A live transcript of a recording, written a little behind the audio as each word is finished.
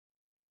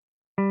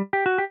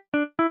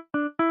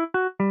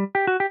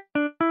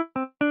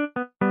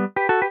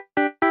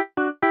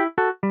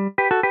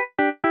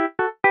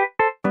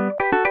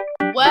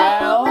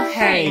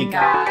Hey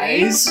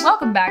guys,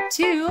 welcome back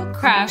to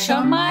Crash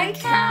on My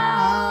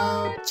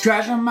Couch.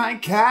 Crash on my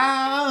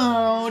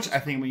couch. I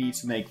think we need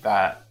to make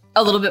that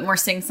A little bit more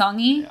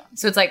sing-songy. Yeah.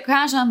 So it's like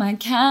Crash on My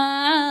Couch.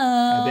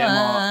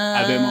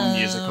 a bit more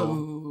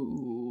musical.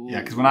 Yeah,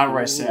 because whenever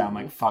I say it, I'm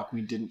like, fuck,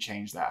 we didn't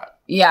change that.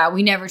 Yeah,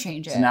 we never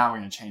change it. So now we're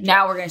going to change it.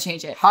 Now we're going to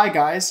change it. Hi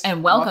guys.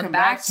 And welcome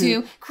back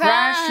to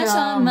Crash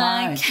on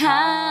My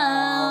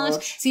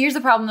Couch. So here's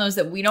the problem though, is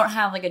that we don't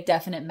have like a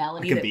definite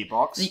melody Like a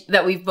beatbox.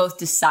 that we've both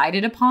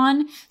decided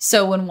upon.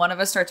 So when one of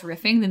us starts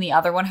riffing, then the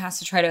other one has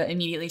to try to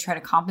immediately try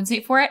to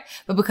compensate for it.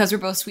 But because we're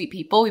both sweet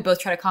people, we both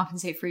try to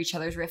compensate for each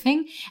other's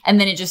riffing. And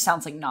then it just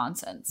sounds like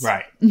nonsense.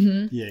 Right.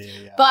 Mm-hmm.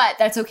 Yeah. But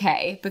that's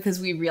okay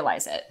because we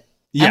realize it.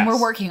 Yes. And we're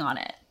working on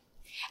it.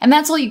 And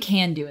that's all you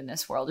can do in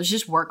this world is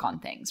just work on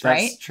things,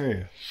 right? That's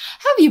true.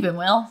 How have you been,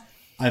 Will?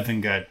 I've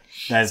been good.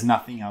 There's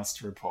nothing else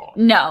to report.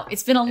 No,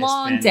 it's been a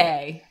long been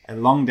day. A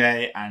long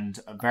day and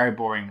a very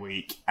boring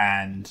week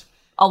and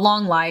A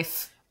long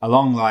life. a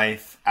long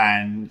life,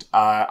 and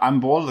I'm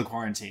bored of the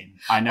quarantine.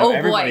 I know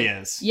everybody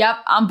is. Yep,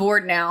 I'm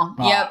bored now.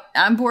 But yep,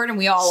 I'm bored and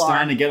we all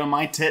Starting are. to get on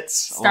my tits.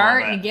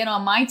 Starting to get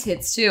on my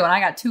tits too, and I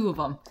got 2 of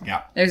them.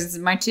 Yeah. There's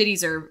my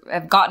titties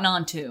have gotten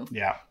on too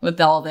Yeah. with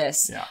all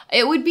this. Yeah.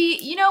 It would be,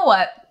 you know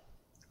what?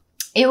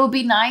 It would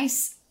be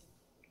nice.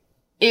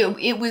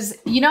 It was,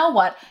 you know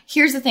what?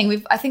 Here's the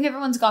thing. I think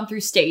everyone's gone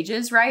through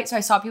stages, right? So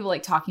I saw people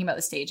like talking about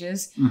the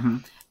stages. Mm-hmm.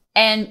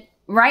 And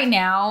right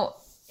now,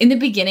 in the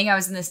beginning, I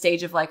was in the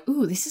stage of like,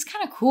 ooh, this is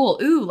kind of cool.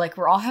 Ooh, like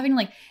we're all having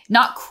like,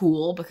 not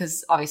cool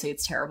because obviously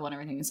it's terrible and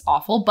everything is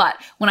awful. But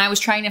when I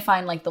was trying to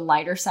find like the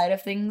lighter side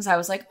of things, I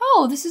was like,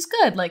 oh, this is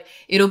good. Like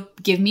it'll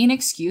give me an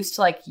excuse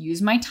to like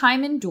use my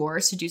time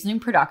indoors to do something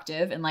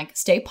productive and like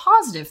stay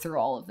positive through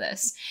all of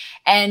this.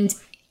 And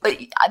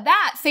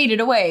that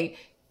faded away.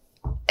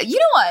 You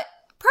know what?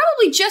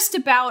 Probably just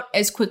about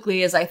as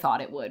quickly as I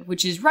thought it would,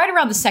 which is right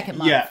around the second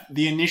month. Yeah,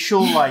 the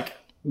initial, like,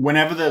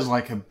 whenever there's,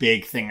 like, a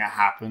big thing that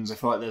happens, I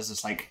feel like there's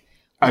this, like,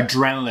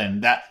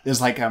 adrenaline that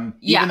there's, like,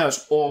 even though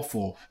it's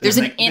awful, there's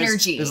an like,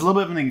 energy. There's a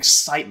little bit of an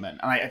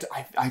excitement. And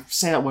I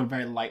say that word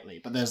very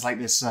lightly, but there's, like,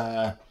 this,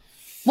 Well,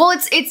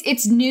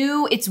 it's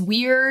new, it's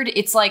weird,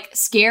 it's like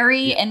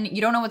scary, and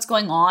you don't know what's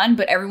going on,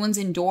 but everyone's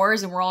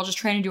indoors and we're all just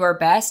trying to do our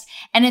best.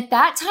 And at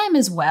that time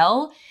as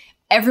well,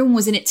 everyone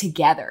was in it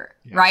together,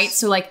 right?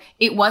 So like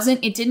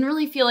it didn't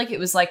really feel like it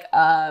was like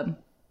a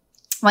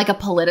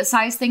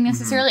politicized thing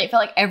necessarily. Mm-hmm. It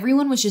felt like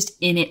everyone was just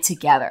in it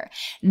together.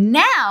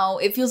 Now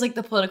it feels like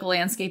the political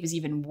landscape is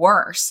even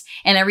worse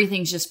and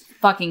everything's just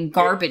fucking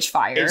garbage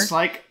fire. It's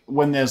like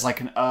when there's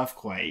like an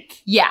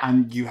earthquake. Yeah.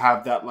 And you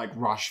have that like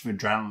rush of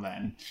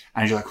adrenaline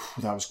and you're like,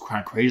 that was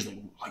kind of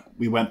crazy. Like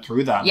we went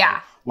through that. Yeah.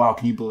 Like, wow,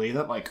 can you believe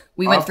it? Like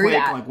we went through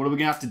that. Like what are we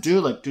gonna have to do?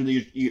 Like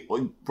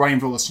running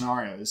through all the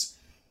scenarios.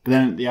 But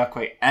then the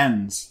earthquake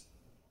ends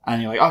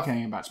and you're like, okay, I'm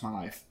getting back to my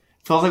life.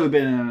 Feels like we've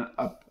been in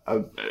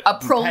a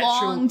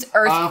prolonged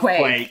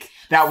earthquake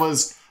that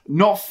was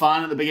not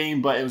fun at the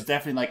beginning, but it was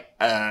definitely like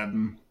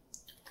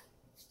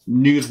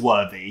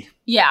newsworthy.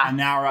 Yeah. And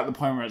now we're at the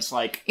point where it's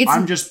like,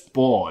 I'm just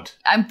bored.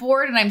 I'm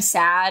bored and I'm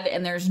sad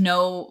and there's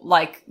no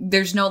light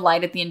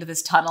at the end of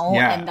this tunnel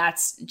and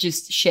that's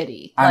just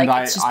shitty. And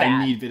like it's just bad.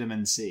 I need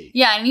vitamin C.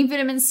 Yeah, I need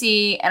vitamin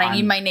C and I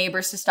need my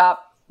neighbors to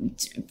stop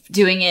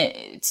doing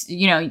it,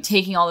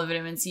 taking all the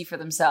vitamin C for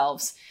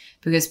themselves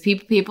because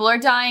people are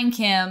dying,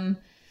 Kim.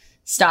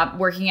 Stop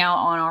working out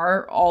on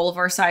all of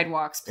our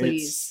sidewalks,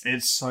 please.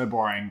 It's so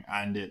boring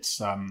and it's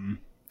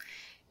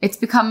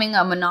becoming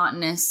a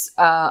monotonous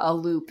a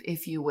loop,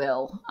 if you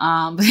will.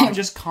 I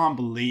just can't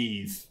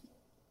believe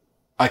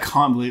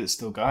it's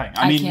still going.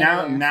 I mean,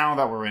 now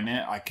that we're in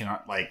it, I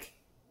cannot like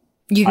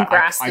you can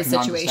grasp I the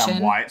can situation.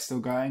 Understand why it's still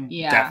going.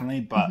 Yeah,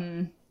 definitely. But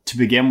to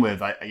begin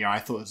with, I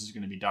thought this was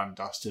going to be done and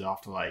dusted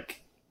after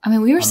like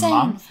we were saying a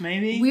month,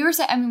 maybe. We were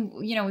saying,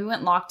 we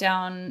went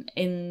lockdown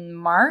in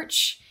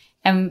March.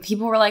 And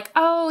people were like,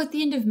 oh, at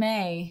the end of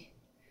May.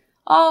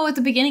 Oh, at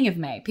the beginning of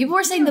May. People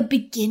were saying the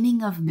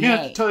beginning of May.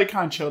 Yeah, it's totally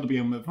kind of chill to be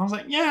on with. I was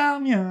like, yeah.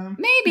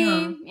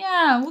 Maybe.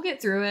 Yeah, we'll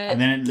get through it. And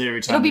then it literally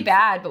it'll be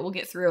bad, but we'll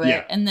get through it.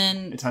 Yeah. And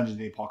then it turned into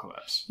the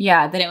apocalypse.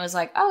 Yeah, then it was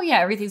like, oh yeah,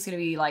 everything's going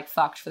to be like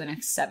fucked for the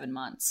next 7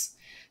 months.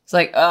 It's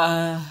like,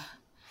 oh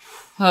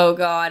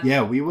God.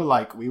 Yeah, we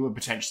were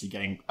potentially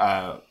getting,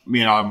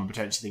 me and I were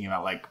potentially thinking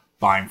about like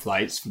buying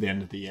flights for the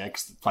end of the year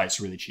because the flights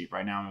are really cheap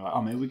right now. And we're like,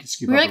 oh, maybe we could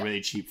scoop up a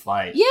really cheap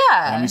flight. Yeah.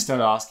 And then we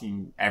started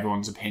asking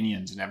everyone's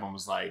opinions, and everyone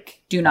was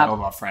like, all of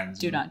our friends,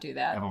 do not do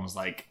that. Everyone was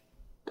like,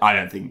 I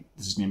don't think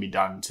this is going to be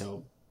done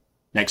until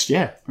next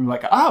year. And we're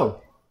like, oh,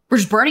 we're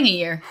just burning a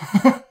year,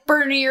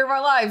 burning a year of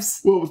our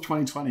lives. Well, it was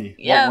 2020.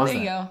 Yeah, there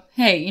you go.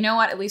 Hey, you know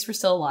what? At least we're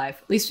still alive.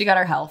 At least we got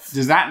our health.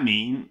 Does that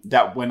mean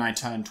that when I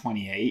turn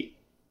 28,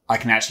 I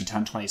can actually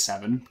turn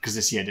 27? Because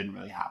this year didn't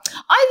really happen.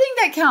 I think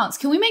that counts.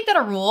 Can we make that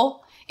a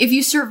rule? If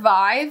you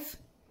survive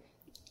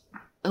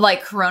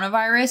like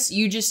coronavirus,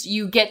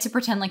 you get to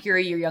pretend like you're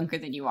a year younger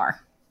than you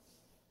are.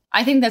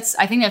 I think that's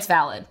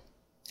valid.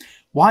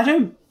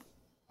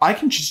 I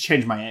can just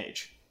change my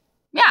age.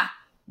 Yeah.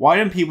 Why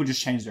don't people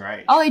just change their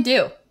age? Oh, they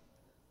do.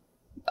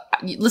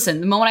 Listen,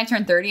 the moment I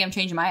turn 30, I'm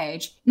changing my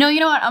age. No, you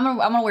know what? I'm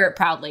gonna wear it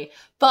proudly.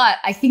 But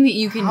I think that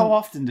you can. How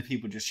often do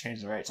people just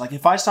change their age? Like,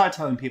 if I started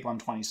telling people I'm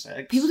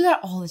 26, People do that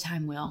all the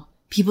time, Will.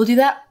 People do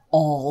that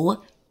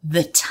all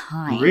the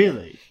time.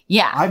 Really?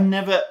 Yeah. I've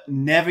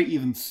never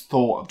even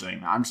thought of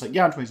doing that. I'm just like,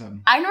 yeah, I'm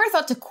 27. I never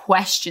thought to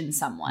question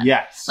someone.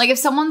 Yes. Like if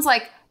someone's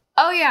like,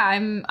 oh yeah,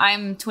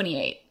 I'm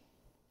 28,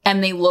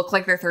 and they look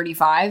like they're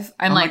 35,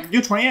 I'm like,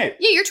 you're 28.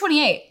 yeah, you're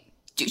 28.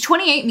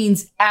 28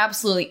 means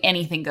absolutely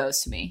anything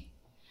goes to me.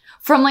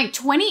 From like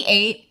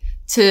 28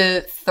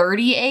 to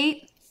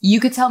 38, you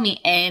could tell me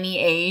any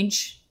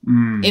age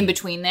in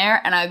between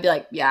there, and I would be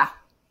like, yeah,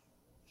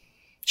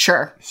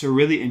 sure. It's a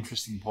really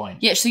interesting point.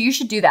 Yeah, so you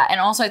should do that. And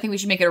also, I think we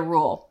should make it a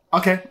rule.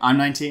 Okay, I'm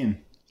 19.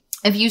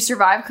 If you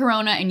survived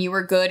Corona and you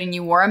were good and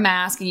you wore a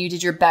mask and you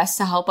did your best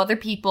to help other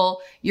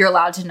people, you're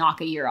allowed to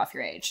knock a year off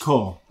your age.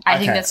 Cool. I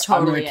think that's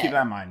totally I'm going to keep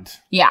that in mind.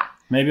 Yeah.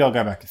 Maybe I'll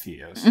go back a few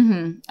years.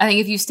 Mm-hmm. I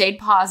think if you stayed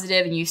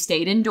positive and you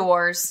stayed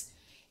indoors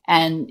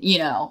and, you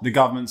know. The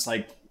government's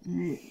like,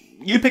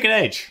 you pick an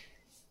age.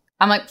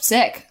 I'm like,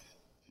 sick.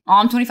 Oh,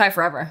 I'm 25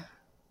 forever.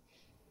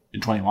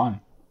 You're 21.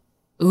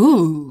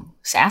 Ooh,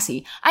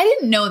 sassy. I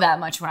didn't know that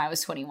much when I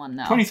was 21,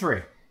 though. 23.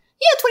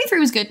 Yeah, 23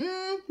 was good.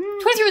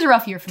 23 was a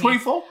rough year for me.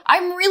 24?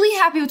 I'm really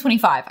happy with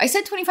 25. I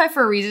said 25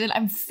 for a reason.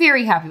 I'm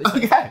very happy with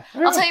 25. Okay.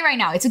 I'll tell you right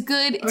now,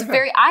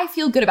 I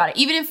feel good about it.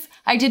 Even if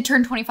I did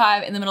turn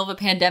 25 in the middle of a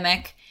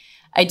pandemic,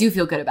 I do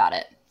feel good about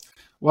it.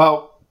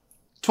 Well,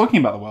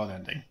 talking about the world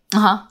ending,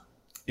 Uh-huh.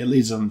 it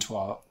leads on to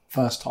our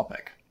first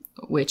topic.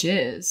 Which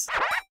is...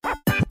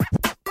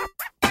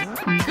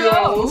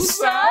 Go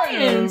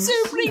Science!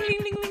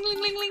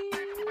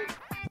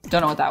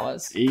 Don't know what that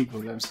was. E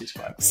equals MC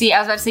squared. See, I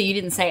was about to say you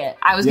didn't say it.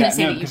 I was going to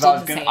say that you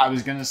didn't say it. I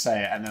was going to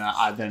say it, and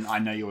then I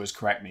know you always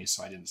correct me,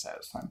 so I didn't say it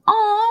this time.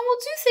 Oh, we'll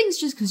do things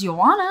just because you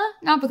wanna,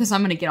 not because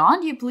I'm going to get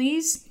on to you,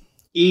 please.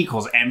 E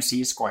equals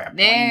MC squared.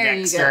 There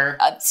you go.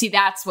 See,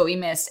 that's what we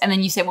missed. And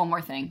then you say one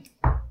more thing,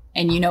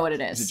 and you know what it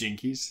is. Is it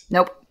Jinkies?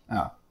 Nope.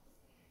 Oh.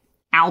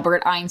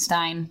 Albert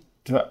Einstein.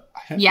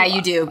 Yeah,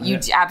 you do. You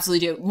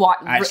absolutely do.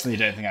 I actually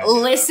don't think I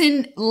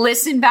do.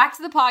 Listen back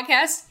to the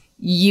podcast.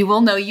 You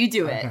will know you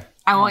do it. Okay.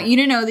 I want you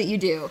to know that you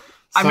do.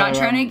 I'm not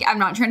trying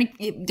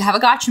to have a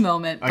gotcha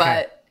moment,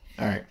 but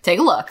all right. Take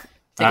a look.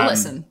 Take a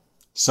listen.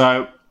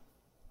 So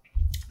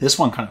this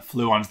one kind of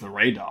flew onto the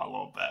radar a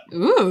little bit.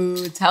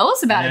 Ooh, tell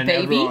us about it,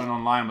 baby. Everyone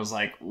online was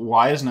like,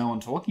 why is no one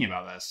talking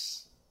about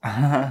this?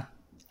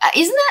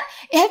 Isn't that...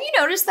 Have you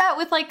noticed that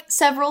with, like,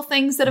 several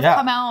things that have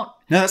come out?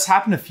 No, that's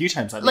happened a few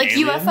times. Like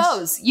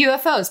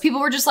UFOs.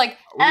 People were just like,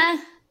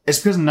 It's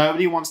because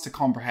nobody wants to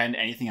comprehend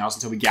anything else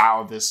until we get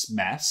out of this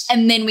mess.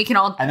 And then we can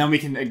all... And then we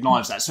can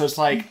acknowledge that. So it's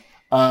like,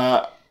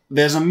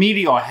 there's a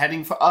meteor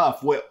heading for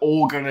Earth. We're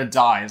all going to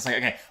die. It's like,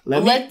 okay,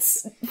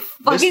 let's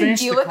fucking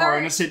deal with the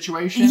corona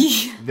situation.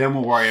 Yeah. Then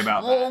we'll worry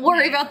about that. We'll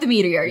worry about the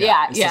meteor.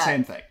 Yeah. It's the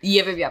same thing.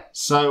 Yep.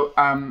 So,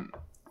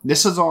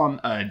 this is on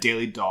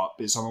Daily Dot.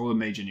 It's on all the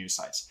major news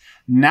sites.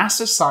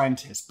 NASA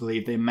scientists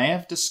believe they may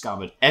have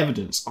discovered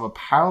evidence of a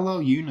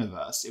parallel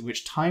universe in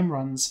which time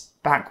runs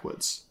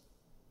backwards,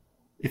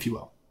 if you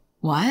will.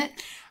 What?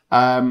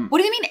 What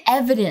do you mean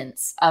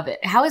evidence of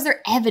it? How is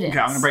there evidence? Okay,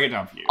 I'm going to break it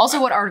down for you.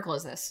 Also, what article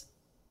is this?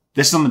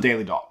 This is on the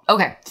Daily Dot.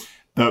 Okay.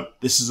 But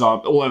this is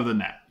all over the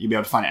net. You'll be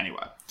able to find it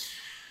anywhere.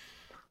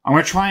 I'm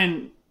going to try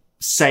and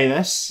say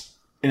this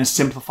in a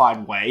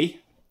simplified way.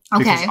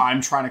 Okay. Because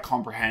I'm trying to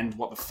comprehend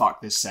what the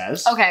fuck this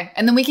says. Okay.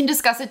 And then we can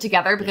discuss it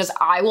together because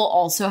I will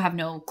also have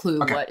no clue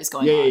what is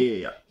going on.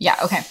 Yeah. Yeah,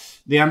 okay.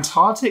 The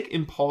Antarctic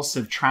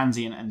Impulsive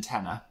Transient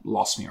Antenna,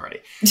 lost me already,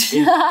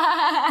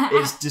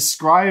 is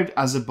described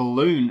as a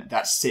balloon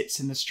that sits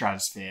in the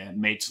stratosphere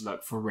made to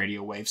look for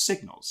radio wave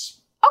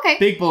signals. Okay.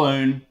 Big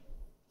balloon.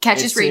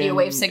 Catches radio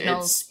wave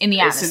signals in the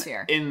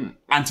atmosphere. In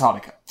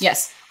Antarctica.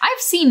 Yes.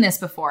 I've seen this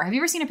before. Have you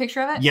ever seen a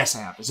picture of it? Yes,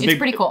 I have. It's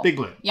pretty cool. Big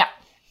balloon. Yeah.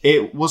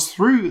 It was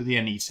through the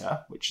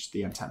ANITA, which is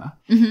the antenna,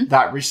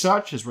 that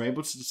researchers were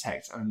able to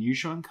detect an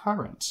unusual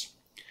occurrence.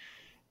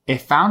 A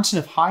fountain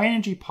of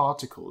high-energy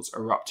particles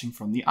erupting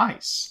from the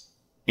ice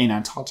in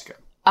Antarctica.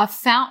 A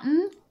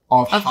fountain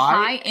of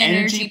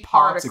high-energy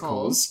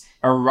particles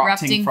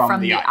erupting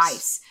from the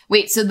ice.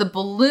 Wait, so the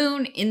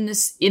balloon in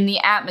the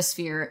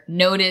atmosphere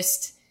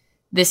noticed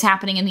this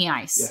happening in the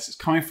ice? Yes, it's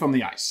coming from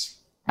the ice.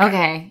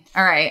 Okay.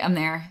 All right. I'm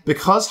there.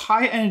 Because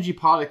high energy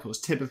particles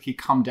typically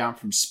come down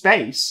from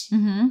space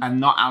and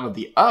not out of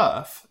the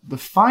Earth, the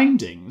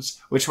findings,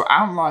 which were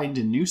outlined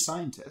in New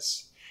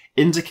Scientist,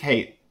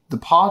 indicate the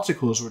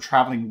particles were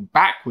traveling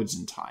backwards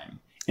in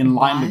time, in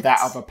line with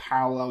that of a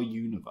parallel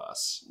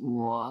universe.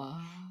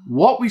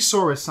 What we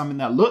saw is something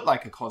that looked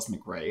like a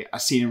cosmic ray,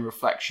 as seen in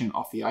reflection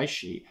off the ice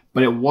sheet,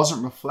 but it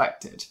wasn't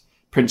reflected.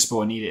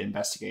 Principal Anita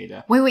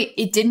investigator. Wait.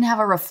 It didn't have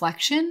a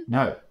reflection?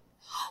 No.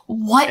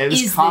 What is this?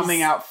 It was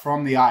coming out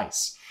from the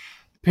ice.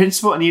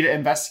 Principal Anita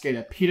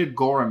investigator Peter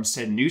Gorham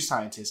said New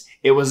Scientist,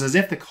 it was as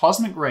if the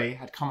cosmic ray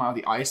had come out of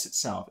the ice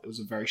itself. It was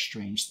a very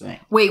strange thing.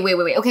 Wait.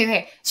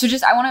 Okay. So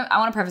just I want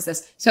to preface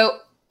this. So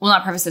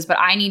not preface this, but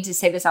I need to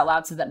say this out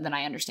loud so that then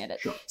I understand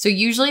it. Sure. So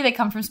usually they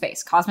come from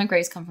space. Cosmic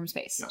rays come from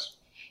space. Yes.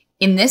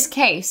 In this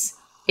case,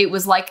 it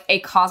was like a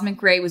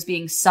cosmic ray was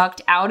being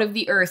sucked out of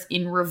the Earth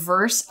in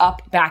reverse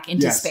up back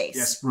into space.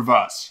 Yes,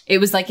 reverse. It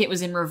was like it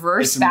was in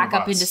reverse It's in back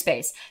up reverse. into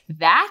space.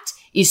 That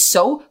is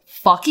so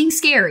fucking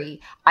scary.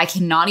 I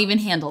cannot even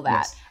handle that.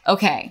 Yes.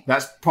 Okay.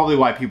 That's probably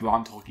why people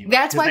aren't talking about it.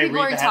 That's why 'Cause they people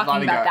read aren't the headline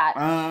talking about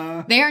and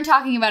that. They aren't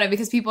talking about it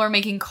because people are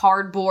making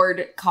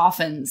cardboard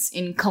coffins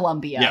in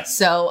Colombia. Yes.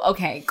 So,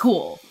 okay,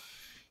 cool.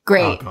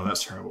 Great. Oh god,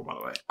 that's terrible, by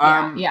the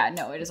way.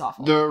 No, it is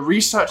awful. The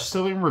research is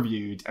still being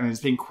reviewed, and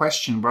it's being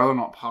questioned whether or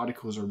not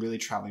particles are really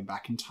traveling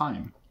back in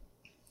time.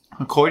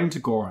 According to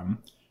Gorham,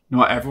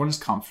 not everyone is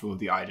comfortable with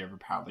the idea of a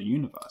parallel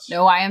universe.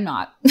 No, I am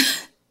not.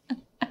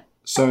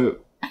 So,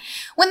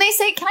 When they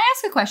say, can I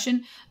ask a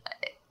question?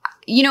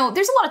 You know,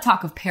 there's a lot of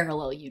talk of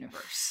parallel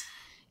universe.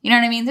 You know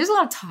what I mean? There's a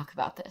lot of talk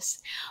about this.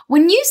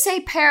 When you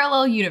say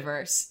parallel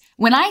universe,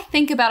 when I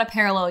think about a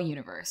parallel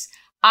universe,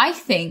 I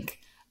think,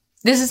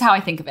 this is how I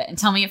think of it. And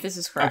tell me if this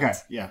is correct. okay,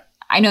 yeah.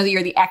 I know that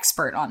you're the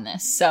expert on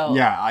this. So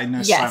Yeah, I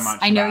know yes, so much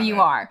I know about you it.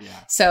 are. Yeah.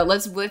 So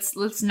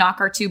let's knock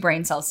our two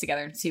brain cells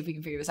together and see if we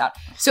can figure this out.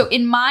 So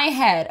in my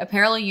head, a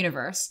parallel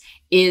universe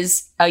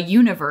is a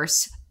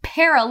universe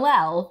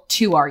parallel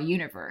to our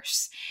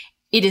universe.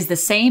 It is the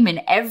same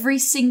in every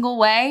single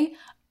way,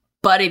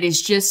 but it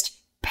is just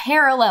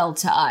parallel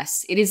to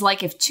us. It is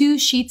like if two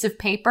sheets of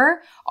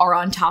paper are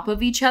on top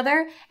of each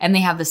other and they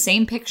have the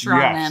same picture on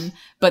Yes. them,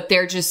 but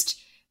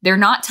they're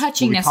not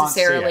touching We can't see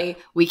necessarily. it.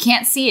 We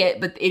can't see it,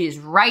 but it is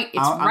right. It's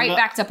I'm right go-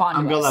 backed up onto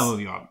I'm going to us. level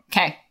you up.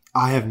 Okay.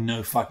 I have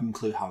no fucking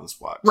clue how this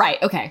works.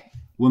 Right. Okay.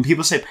 When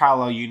people say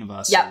parallel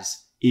universes, Yep.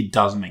 it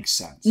doesn't make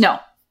sense. No.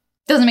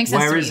 Doesn't make sense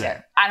Where to me is it?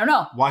 either. I don't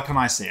know. Why can't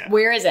I see it?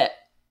 Where is it?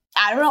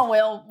 I don't know,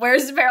 Will.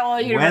 Where's the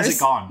parallel universe? Where's it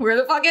gone? Where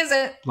the fuck is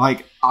it?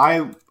 Like,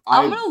 I'm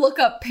gonna look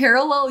up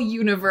parallel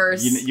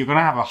universe. you're going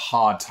to have a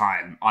hard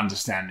time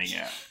understanding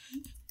it.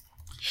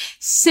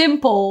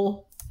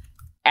 Simple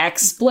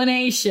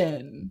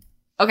explanation.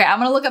 Okay, I'm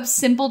gonna look up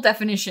simple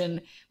definition.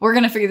 We're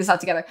gonna figure this out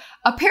together.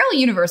 A parallel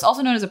universe,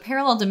 also known as a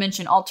parallel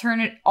dimension,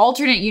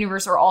 alternate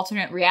universe, or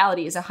alternate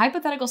reality, is a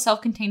hypothetical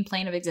self-contained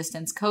plane of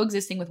existence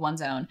coexisting with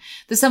one's own.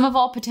 The sum of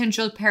all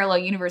potential parallel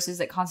universes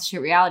that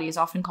constitute reality is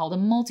often called a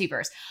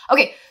multiverse.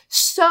 Okay,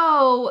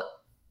 so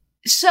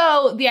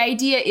the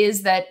idea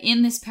is that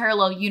in this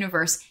parallel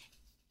universe,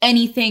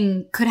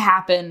 anything could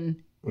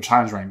happen Well,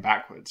 time's running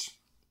backwards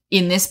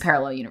in this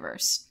parallel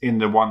universe. in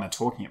the one they're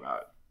talking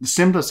about. The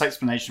simplest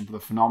explanation for the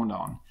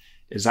phenomenon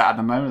is that at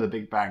the moment of the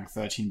Big Bang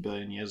 13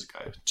 billion years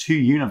ago, two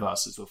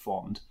universes were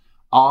formed.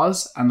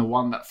 Ours and the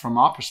one that, from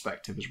our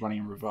perspective, is running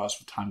in reverse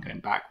with time going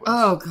backwards.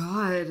 Oh,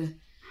 God.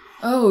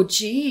 Oh,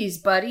 geez,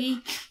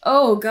 buddy.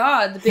 Oh,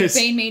 God. The Big It's-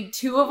 Bang made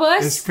two of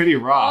us? It's pretty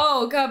rough.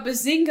 Oh, God.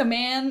 Bazinga,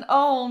 man.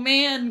 Oh,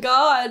 man.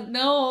 God,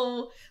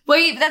 no.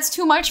 Wait, that's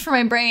too much for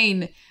my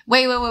brain.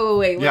 Wait.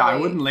 Yeah, I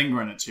wouldn't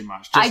linger in it too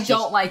much. I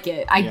don't like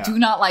it. I Yeah. do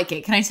not like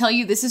it. Can I tell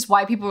you, this is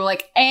why people were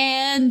like,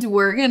 and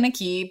we're going to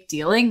keep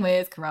dealing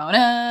with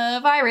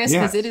coronavirus because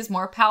Yes. it is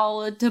more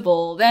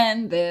palatable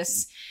than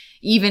this.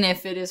 Even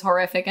if it is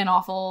horrific and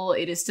awful,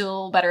 it is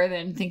still better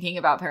than thinking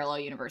about parallel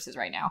universes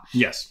right now.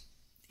 Yes.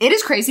 It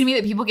is crazy to me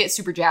that people get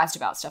super jazzed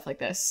about stuff like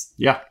this.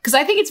 Yeah. Because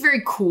I think it's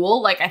very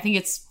cool. Like, I think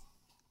it's,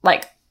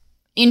 like,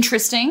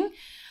 interesting.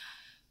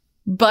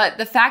 But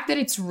the fact that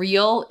it's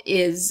real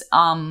is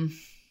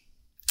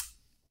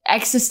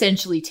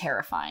existentially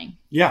terrifying.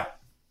 Yeah.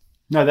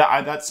 No,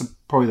 that's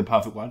probably the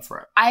perfect word for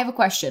it. I have a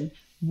question.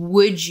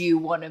 Would you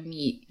want to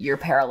meet your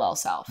parallel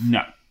self?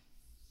 No.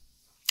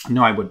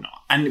 No, I would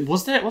not. And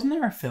wasn't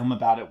there a film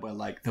about it where,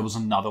 like, there was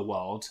another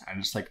world and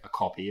it's like a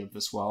copy of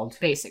this world?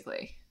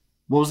 Basically.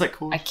 What was that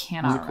called? I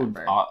cannot Was it called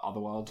remember.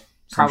 Otherworld?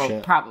 Some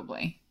shit?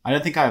 Probably. I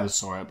don't think I ever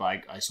saw it,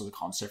 but I saw the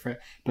concept for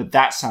it. But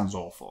that sounds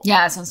awful.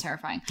 Yeah, that sounds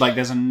terrifying. Like,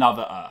 there's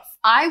another Earth.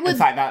 I would... In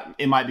fact,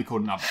 it might be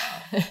called another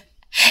Earth.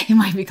 It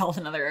might be called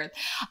another Earth.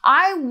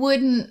 I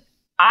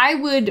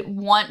would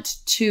want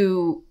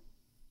to...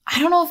 I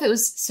don't know if it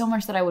was so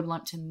much that I would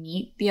want to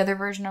meet the other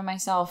version of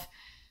myself.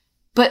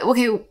 But,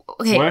 okay.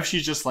 What if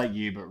she's just like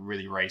you, but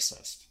really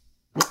racist?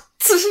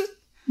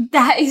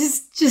 That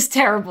is just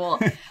terrible.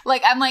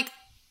 Like, I'm like,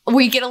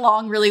 we get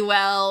along really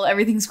well.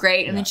 Everything's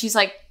great. And then she's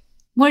like,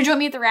 want to join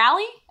me at the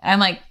rally? And I'm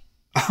like,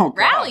 Oh, God.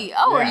 rally?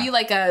 Oh, Yeah. are you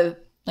like a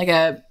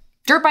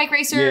dirt bike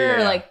racer? Yeah.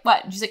 Or like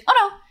what? And she's like,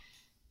 oh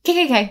no,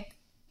 KKK.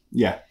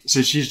 Yeah.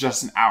 So she's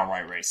just an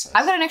outright racist.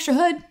 I've got an extra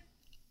hood.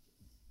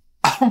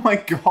 Oh my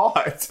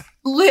God.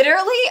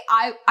 Literally,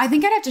 I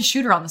think I'd have to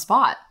shoot her on the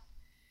spot.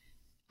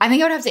 I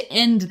think I would have to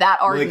end that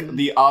argument.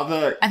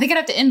 Like I think I'd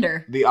have to end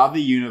her. the other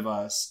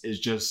universe is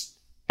just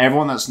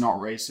everyone that's not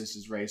racist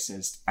is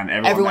racist, and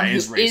everyone Everyone that who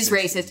is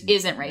racist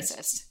isn't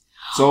racist.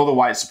 So all the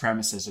white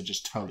supremacists are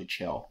just totally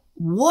chill.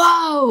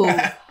 Whoa,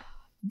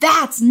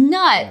 that's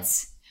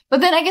nuts.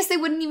 But then I guess they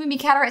wouldn't even be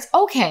categorized.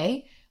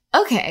 Okay.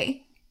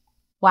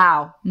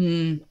 Wow. I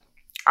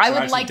So would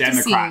actually like to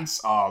see.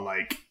 Democrats are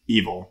like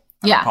evil,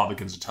 and Yeah.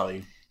 Republicans are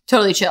totally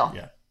Totally chill.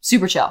 Yeah.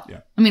 Super chill. Yeah.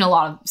 I mean,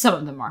 some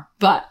of them are,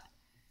 but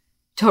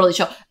Totally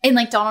chill. And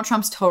like Donald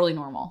Trump's totally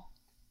normal.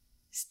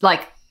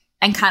 Like,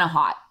 and kind of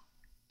hot.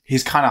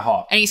 He's kind of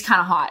hot. And he's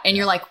kind of hot. And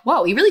you're like,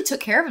 whoa, he really took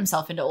care of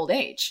himself into old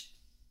age.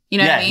 You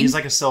know what I mean? He's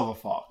like a silver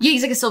fox. Yeah,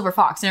 he's like a silver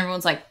fox. And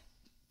everyone's like,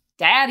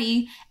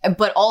 daddy.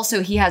 But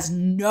also he has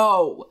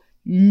no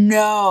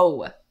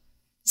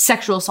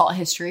sexual assault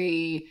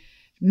history.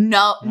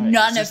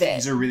 None of it.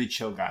 He's a really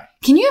chill guy.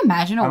 Can you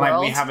imagine a and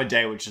world? Like, we have a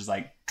day which is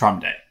like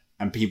Trump Day.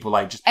 And people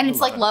like just... And it's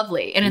like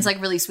lovely. And it's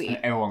like really sweet.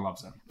 And everyone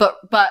loves him. But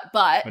not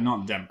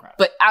the Democrats.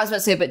 But I was about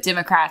to say, but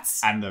Democrats...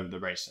 And the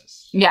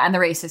racists. Yeah, and the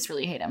racists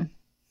really hate him.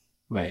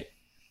 Wait.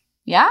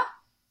 Yeah?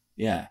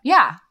 Yeah.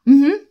 Yeah.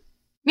 Mm-hmm.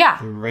 Yeah.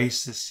 The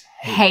racists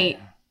hate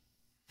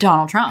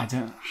Donald Trump. I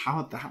don't... How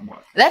would that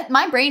work?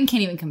 My brain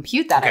can't even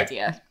compute that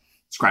idea.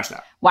 Scratch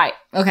that. Why?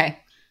 Okay.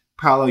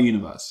 Parallel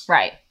universe.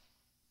 Right.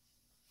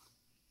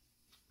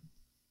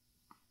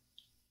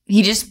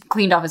 He just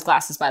cleaned off his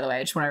glasses, by the way.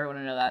 I just want everyone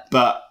to know that.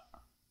 But...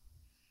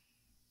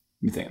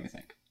 Let me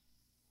think.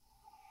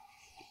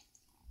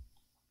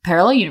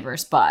 Parallel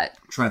universe, but...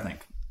 I'm trying to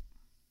think.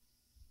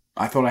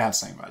 I thought I had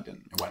something, but I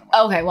didn't. It went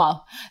well. Okay,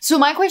 well. So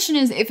my question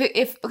is,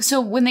 so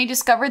when they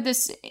discovered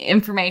this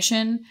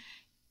information,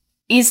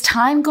 is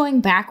time going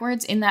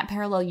backwards in that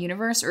parallel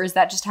universe, or is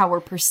that just how we're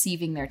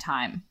perceiving their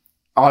time?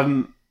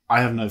 I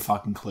have no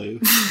fucking clue.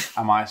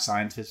 Am I a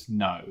scientist?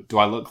 No. Do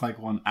I look like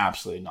one?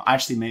 Absolutely not.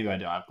 Actually, maybe I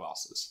do. I have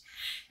glasses.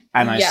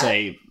 And I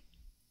say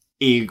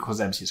E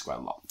equals MC squared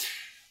a lot.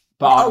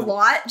 But a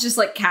lot? Just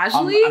like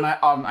casually?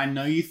 I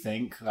know you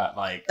think that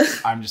like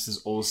I'm just this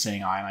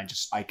all-seeing eye and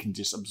I can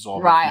just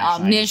absorb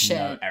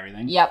omniscient. I just know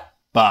everything. Yep.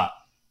 But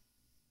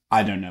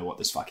I don't know what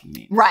this fucking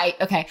means. Right.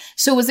 Okay.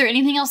 So was there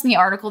anything else in the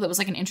article that was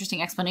like an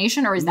interesting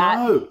explanation, or is that...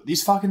 No.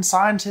 These fucking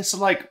scientists are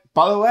like,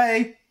 by the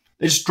way,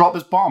 they just dropped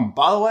this bomb.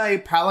 By the way,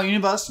 parallel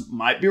universe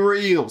might be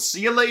real.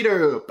 See you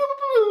later. Boo, boo,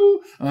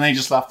 boo. And then they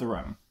just left the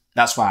room.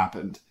 That's what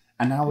happened.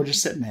 And now we're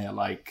just sitting here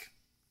like,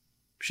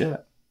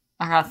 shit.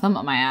 I got a thumb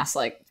up my ass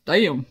like,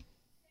 damn.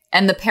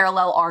 And the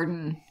parallel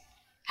Arden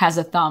has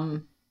a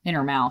thumb in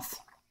her mouth.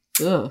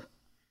 Ugh.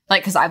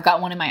 Like, because I've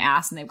got one in my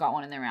ass and they've got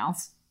one in their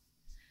mouths.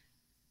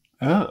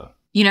 Oh.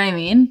 You know what I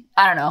mean?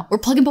 I don't know. We're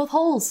plugging both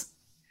holes.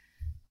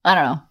 I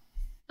don't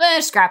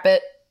know. Scrap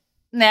it.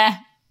 Nah.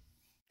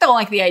 Don't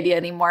like the idea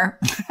anymore.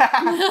 Nah.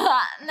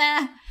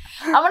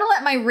 I'm going to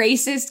let my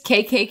racist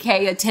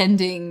KKK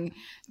attending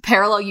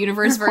parallel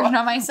universe version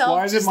of myself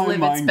Why did just my live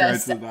mind its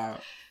best. go to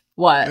that?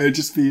 What? It'd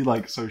just be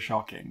like so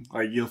shocking.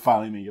 Like you'll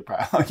finally meet your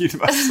parallel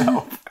universe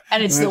self.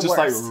 And it's and the just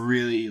worst. Like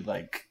really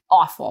like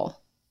Awful.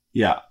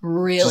 Yeah.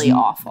 Really just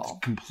awful.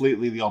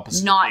 Completely the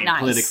opposite. Not of being nice.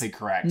 Politically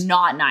correct.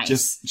 Not nice.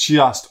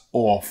 Just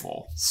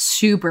awful.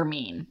 Super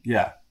mean.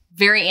 Yeah.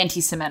 Very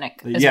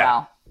anti-Semitic as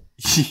well.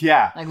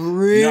 Yeah. Like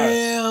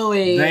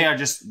really. No,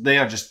 they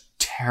are just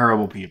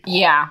terrible people.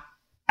 Yeah.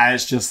 And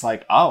it's just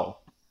like, oh.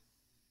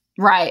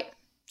 Right.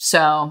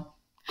 So.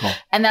 Cool.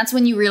 And that's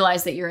when you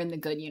realize that you're in the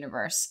good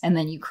universe. And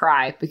then you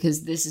cry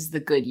because this is the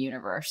good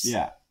universe.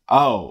 Yeah.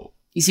 Oh.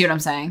 You see what I'm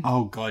saying?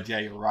 Oh, God. Yeah,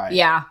 you're right.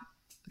 Yeah.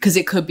 Because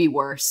it could be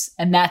worse.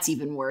 And that's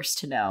even worse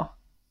to know.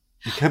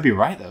 You could be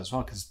right, though, as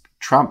well. Because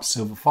Trump,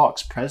 Silver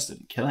Fox,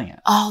 president, killing it.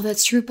 Oh,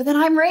 that's true. But then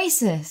I'm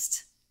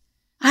racist.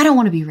 I don't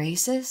want to be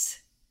racist.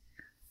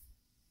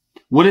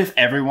 What if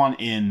everyone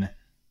in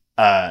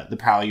the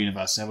parallel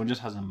universe, everyone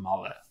just has a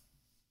mullet?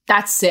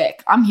 That's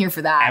sick. I'm here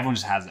for that. Everyone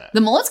just has it.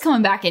 The mullet's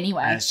coming back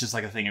anyway. And it's just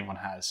like a thing everyone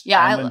has. Yeah,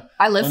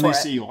 I live for it. When they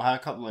see your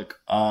haircut, like,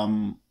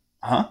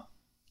 huh?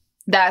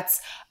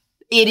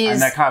 It is.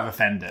 And they're kind of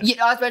offended. You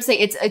know, I was about to say,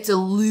 it's a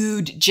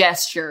lewd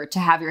gesture to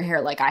have your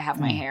hair like I have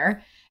my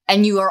hair.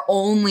 And you are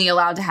only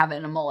allowed to have it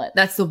in a mullet.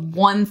 That's the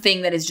one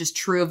thing that is just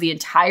true of the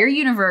entire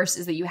universe,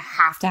 is that you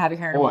have to have your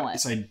hair in a mullet.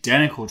 It's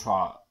identical to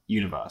our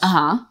universe.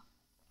 Uh-huh.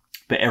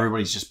 But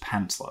everybody's just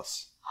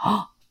pantsless.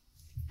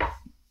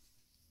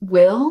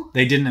 Will?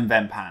 They didn't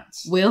invent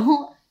pants.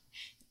 Will?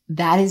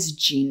 That is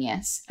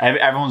genius.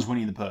 Everyone's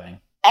Winnie the Pooh.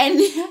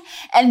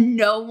 And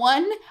no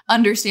one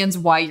understands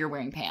why you're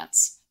wearing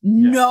pants.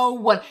 Yeah. No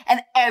one.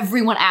 And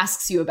everyone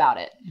asks you about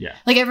it. Yeah.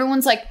 Like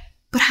everyone's like,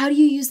 but how do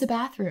you use the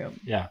bathroom?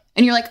 Yeah.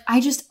 And you're like,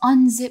 I just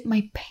unzip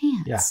my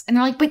pants. Yeah. And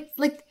they're like, but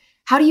like,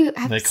 how do you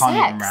have they sex? Can't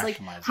even like,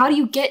 rationalize how it. do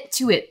you get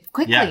to it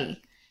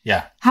quickly?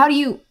 Yeah. How do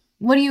you,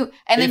 what do you,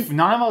 and if then.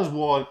 none of us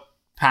wore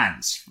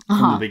pants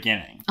from the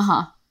beginning,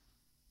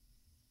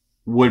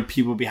 would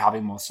people be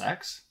having more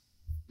sex?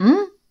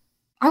 I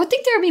would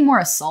think there would be more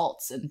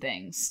assaults and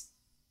things.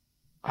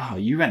 Oh,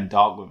 you went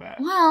dark with it.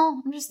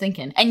 Well, I'm just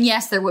thinking. And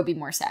yes, there would be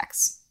more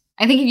sex.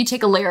 I think if you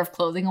take a layer of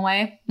clothing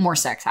away, more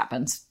sex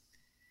happens.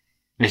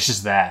 It's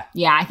just there.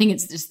 Yeah, I think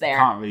it's just there.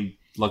 Can't really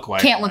look away.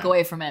 Can't look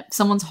away from it.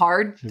 Someone's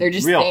hard. They're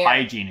just real there.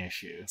 hygiene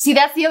issue. See,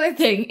 that's the other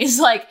thing. Is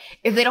like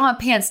if they don't have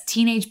pants,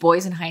 teenage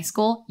boys in high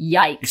school,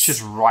 yikes! It's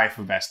just rife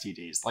with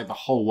STDs. Like the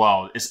whole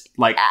world is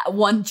like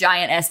one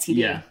giant STD.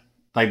 Yeah,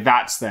 like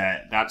that's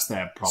their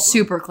problem.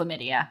 Super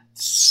chlamydia.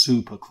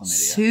 Super chlamydia.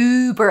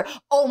 Super.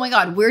 Oh my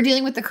god, we're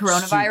dealing with the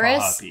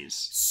coronavirus. Super herpes.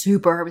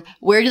 Super herpes.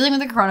 We're dealing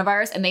with the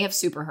coronavirus, and they have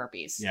super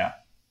herpes. Yeah,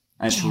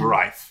 and it's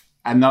rife.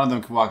 And none of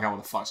them can work out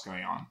what the fuck's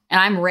going on.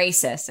 And I'm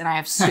racist, and I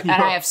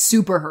have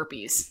super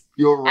herpes.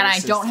 You're racist. And I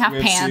don't have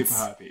with pants.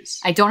 Super herpes.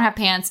 I don't have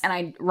pants, and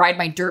I ride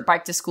my dirt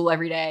bike to school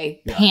every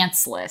day,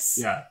 pantsless.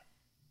 Yeah.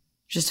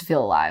 Just to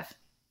feel alive.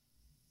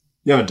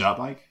 You have a dirt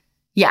bike?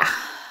 Yeah.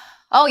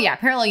 Oh yeah,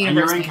 parallel And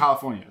university. you're in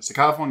California. So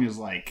California's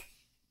like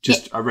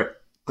just a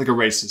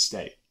racist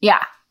state.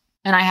 Yeah.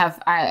 And I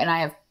have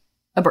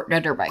a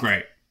dirt bike.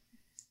 Great.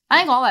 I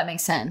think all that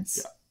makes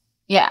sense.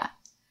 Yeah.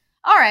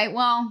 All right,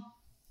 well,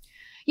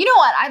 you know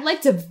what? I'd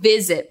like to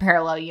visit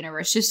Parallel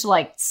Universe just to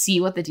like see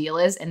what the deal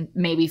is and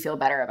maybe feel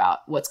better about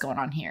what's going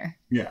on here.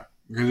 Yeah.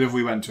 Because if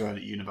we went to a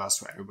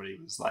universe where everybody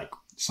was like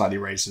slightly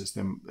racist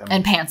then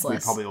and pantsless,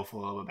 we'd probably all feel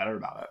a little bit better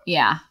about it.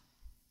 Yeah.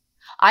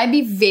 I'd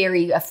be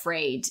very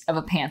afraid of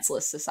a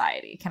pantsless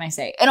society, can I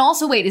say? And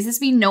also, wait, does this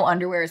mean no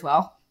underwear as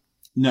well?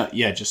 No,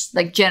 yeah, just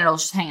like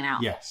genitals just hanging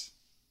out. Yes.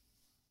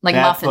 Like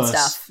bare muffin puss,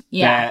 stuff.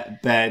 Yeah.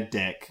 Bare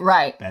dick.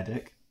 Right. Bare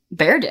dick.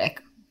 Bear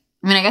dick.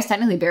 I mean, I guess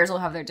technically bears will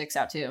have their dicks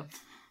out too.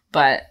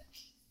 But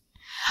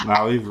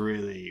wow,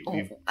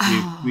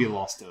 we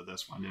lost it with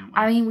this one, didn't we?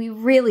 I mean, we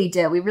really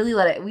did. We really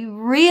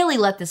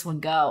let this one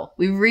go.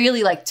 We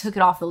really like took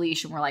it off the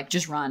leash and we're like,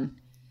 just run.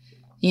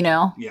 You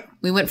know? Yeah.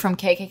 We went from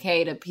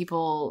KKK to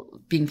people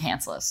being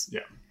pantsless.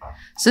 Yeah.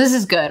 So this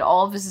is good.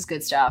 All of this is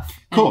good stuff.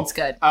 Cool. It's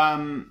good.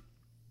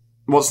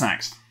 What's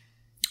next?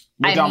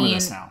 We're done with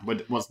this now.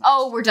 What's next?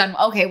 Oh, we're done.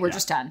 Okay, we're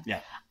just done. Yeah.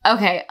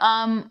 Okay.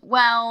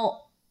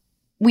 Well,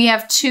 we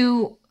have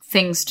two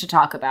things to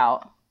talk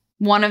about.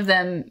 One of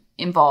them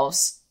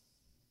involves,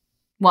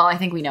 well, I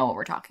think we know what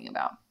we're talking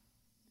about.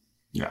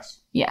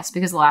 Yes. Yes,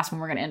 because the last one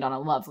we're going to end on a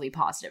lovely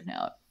positive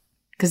note.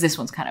 Because this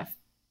one's kind of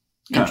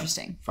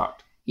interesting.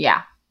 Fucked.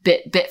 Yeah,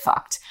 bit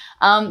fucked.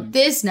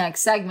 This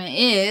next segment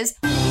is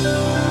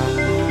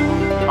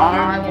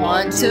I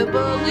Want to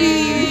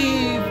Believe.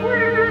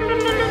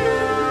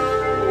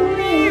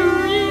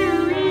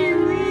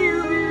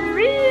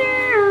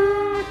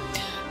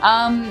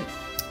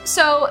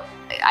 So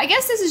I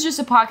guess this is just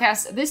a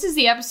podcast. This is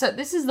the episode.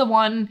 This is the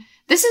one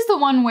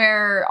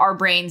where our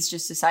brains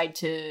just decide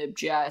to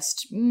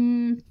just,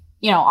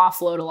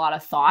 offload a lot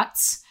of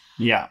thoughts.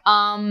 Yeah.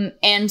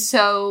 And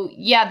so,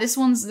 yeah, this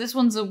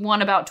one's a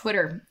one about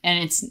Twitter,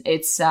 and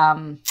it's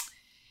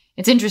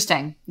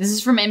interesting. This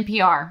is from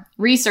NPR.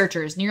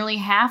 Researchers, nearly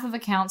half of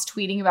accounts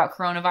tweeting about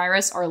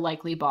coronavirus are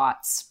likely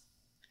bots.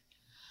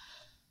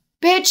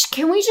 Bitch,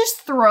 can we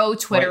just throw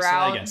Twitter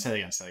out?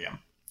 Say that again.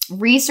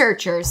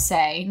 Researchers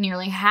say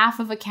nearly half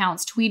of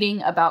accounts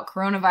tweeting about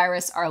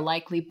coronavirus are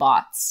likely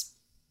bots.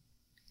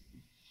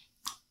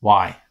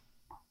 Why?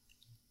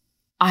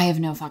 I have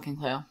no fucking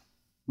clue.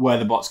 Where are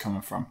the bots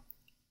coming from?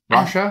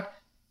 Russia?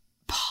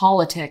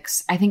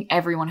 Politics. I think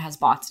everyone has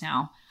bots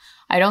now.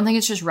 I don't think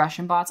it's just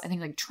Russian bots. I think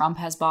like Trump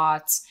has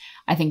bots.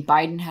 I think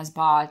Biden has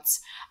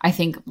bots. I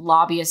think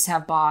lobbyists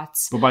have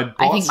bots. But by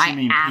bots, you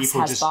mean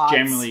people just bots.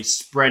 generally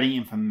spreading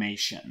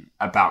information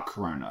about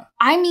corona.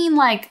 I mean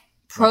like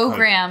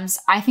programs.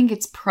 I think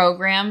it's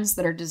programs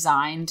that are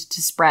designed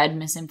to spread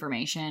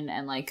misinformation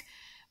and like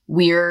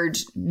weird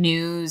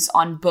news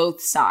on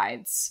both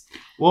sides.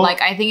 Well,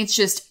 like I think it's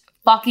just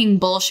fucking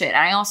bullshit. And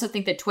I also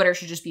think that Twitter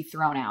should just be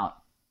thrown out.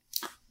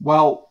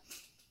 Well,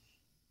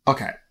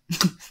 okay.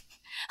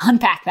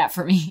 Unpack that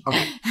for me.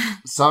 Okay.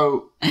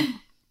 So,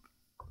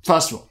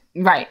 first of all.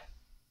 Right.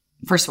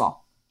 First of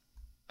all.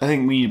 I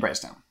think we need to break this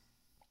down.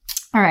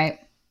 All right.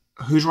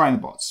 Who's running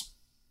the bots?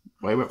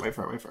 Wait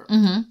for it.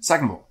 Mm-hmm.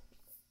 Second of all.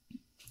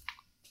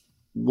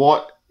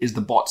 What is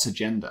the bot's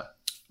agenda?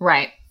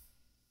 Right.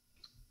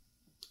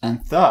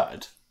 And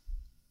third,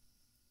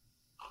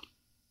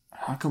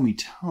 how can we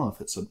tell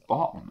if it's a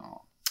bot or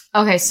not?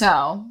 Okay,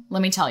 so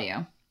let me tell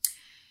you.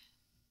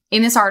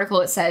 In this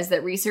article, it says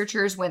that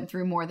researchers went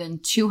through more than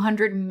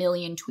 200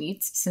 million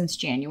tweets since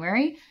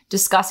January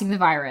discussing the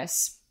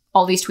virus.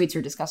 All these tweets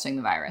are discussing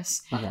the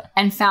virus. Okay.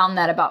 And found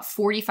that about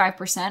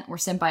 45% were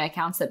sent by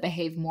accounts that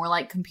behave more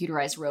like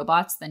computerized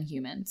robots than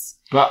humans.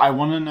 But I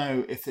want to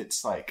know if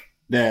it's like,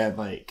 they're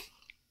like,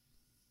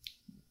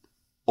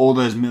 all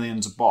those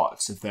millions of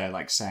bots, if they're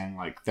like saying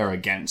like they're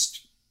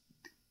against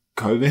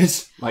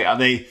COVID. Like, are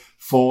they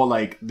for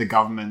like the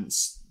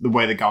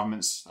way the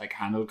government's like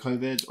handled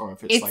COVID, or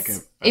if it's like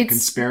a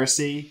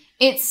conspiracy?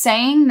 It's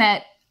saying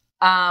that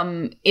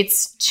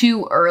it's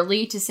too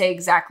early to say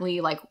exactly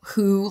like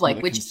who,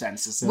 like which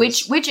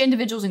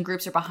individuals and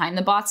groups are behind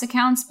the bots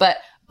accounts, but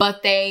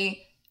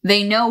they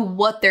know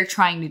what they're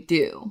trying to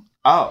do.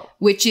 Oh,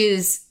 which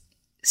is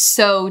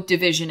sow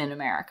division in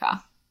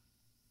America.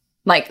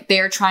 Like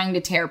they're trying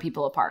to tear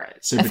people apart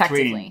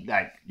effectively.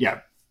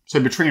 So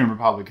between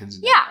Republicans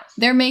and Democrats.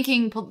 They're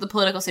making the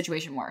political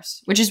situation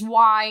worse, which is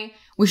why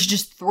we should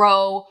just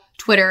throw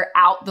Twitter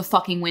out the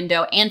fucking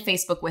window and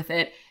Facebook with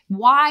it.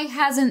 I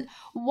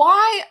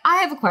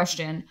have a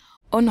question.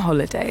 On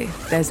holiday,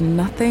 there's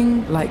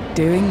nothing like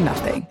doing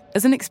nothing.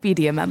 As an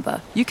Expedia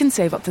member, you can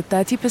save up to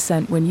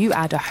 30% when you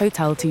add a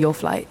hotel to your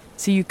flight,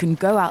 so you can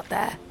go out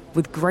there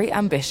with great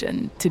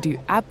ambition to do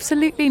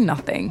absolutely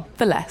nothing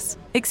for less.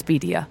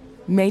 Expedia,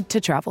 made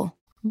to travel.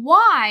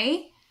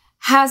 Why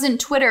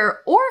hasn't Twitter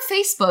or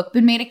Facebook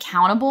been made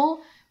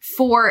accountable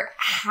for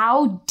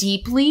how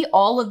deeply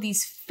all of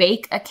these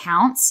fake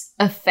accounts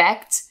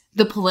affect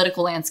the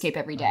political landscape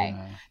every day?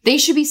 They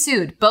should be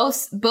sued.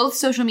 Both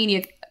social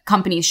media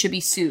companies should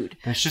be sued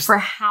for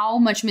how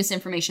much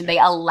misinformation they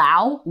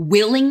allow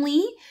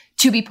willingly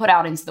to be put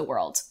out into the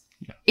world.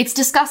 Yeah. It's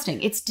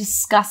disgusting. It's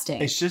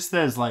disgusting. It's just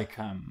there's like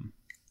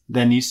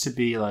there needs to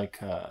be like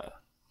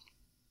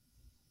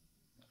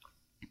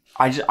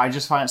I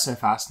just find it so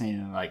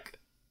fascinating. Like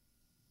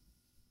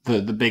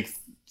the big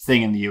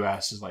thing in the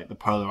US is like the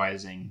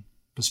polarizing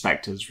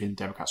perspectives between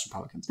Democrats and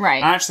Republicans. Right.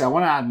 And actually, I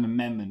want to add an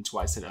amendment to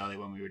what I said earlier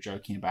when we were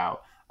joking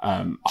about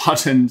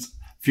Arden's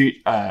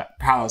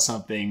palace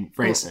of being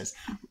racist.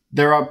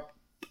 There are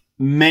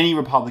many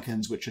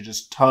Republicans which are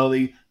just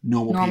totally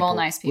normal people,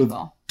 nice people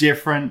with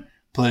different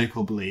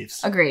political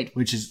beliefs. Agreed.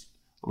 Which is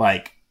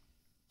like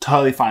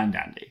totally fine and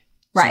dandy.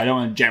 Right. So I don't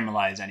want to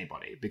generalize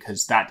anybody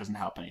because that doesn't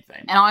help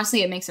anything. And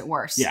honestly, it makes it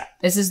worse. Yeah.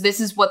 This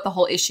is what the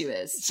whole issue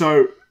is.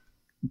 So,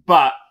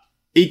 but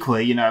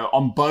equally, you know,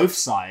 on both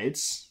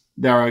sides,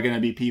 there are going to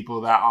be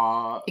people that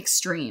are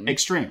extreme.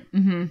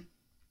 Mm-hmm.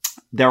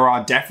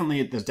 There's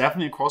definitely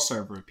a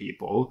crossover of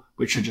people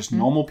which are just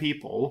normal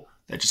people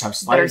that just have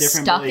slightly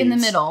different stuck beliefs in the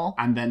middle,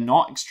 and they're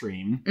not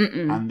extreme,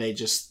 and they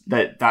just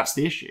that's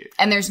the issue.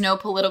 And there's no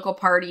political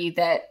party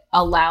that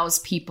allows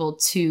people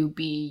to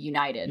be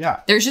united.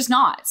 Yeah, there's just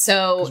not.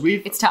 So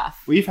it's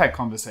tough. We've had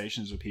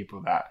conversations with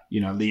people that,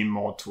 you know, lean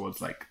more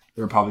towards like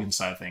the Republican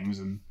side of things,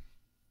 and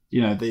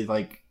you know, they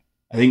like,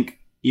 I think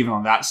even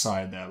on that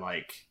side, they're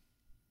like,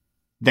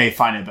 they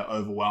find it a bit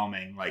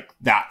overwhelming, like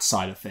that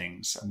side of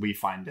things, and we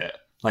find it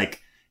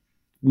like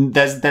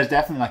there's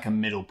definitely like a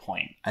middle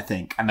point, I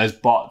think, and those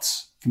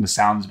bots, from the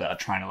sounds of it, are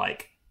trying to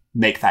like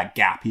make that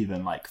gap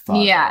even like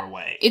further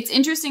away. It's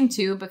interesting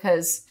too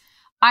because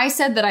I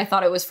said that I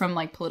thought it was from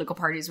like political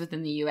parties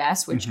within the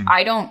U.S., which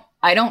I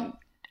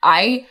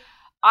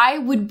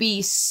would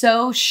be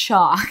so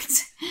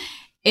shocked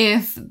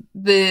if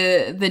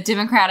the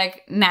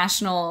Democratic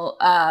National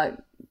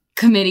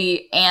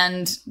Committee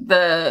and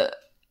the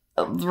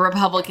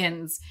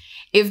Republicans,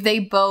 if they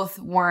both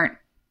weren't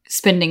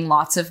spending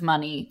lots of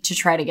money to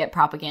try to get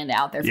propaganda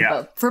out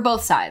there for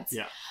both sides.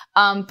 Yeah.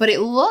 But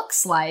it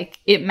looks like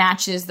it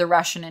matches the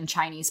Russian and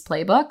Chinese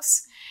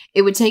playbooks.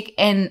 It would take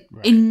an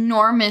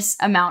enormous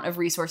amount of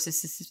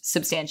resources to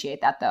substantiate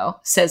that, though,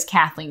 says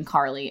Kathleen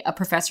Carley, a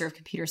professor of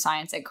computer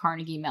science at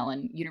Carnegie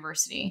Mellon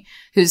University,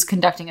 who's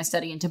conducting a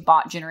study into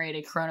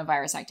bot-generated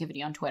coronavirus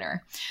activity on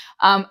Twitter.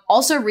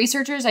 Also,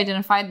 researchers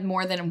identified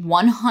more than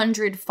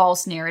 100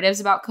 false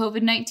narratives about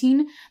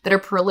COVID-19 that are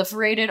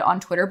proliferated on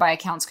Twitter by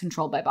accounts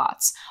controlled by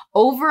bots.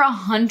 Over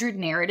 100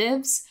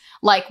 narratives,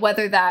 like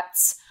whether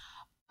that's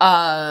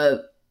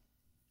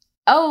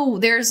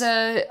there's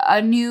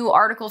a new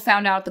article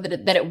found out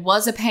that it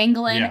was a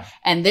pangolin,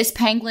 and this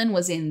pangolin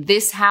was in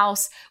this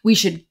house. We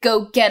should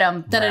go get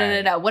him.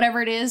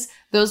 Whatever it is,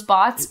 those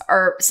bots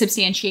are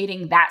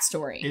substantiating that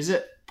story. Is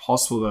it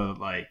possible to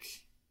like,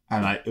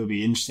 and it would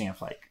be interesting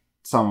if like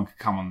someone could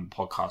come on the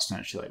podcast and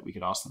actually like we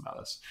could ask them about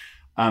this,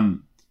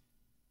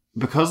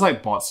 because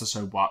like bots are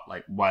so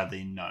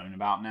widely known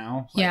about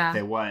now. Like,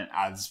 they weren't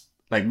as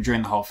like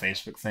during the whole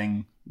Facebook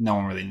thing. No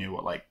one really knew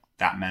what like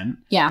that meant.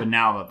 Yeah. But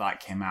now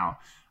that came out,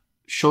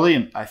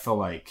 surely I feel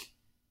like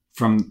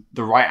from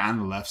the right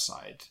and the left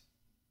side,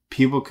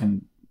 people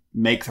can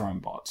make their own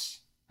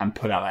bots and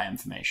put out that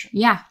information.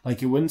 Yeah.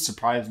 Like it wouldn't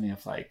surprise me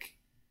if like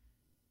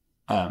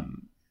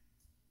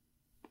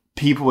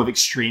people with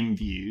extreme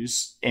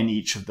views in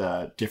each of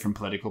the different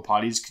political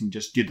parties can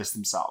just do this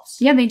themselves.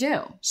 Yeah, they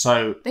do.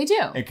 So they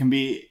do. It can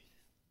be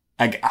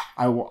like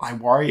I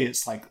worry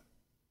it's like,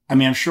 I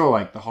mean, I'm sure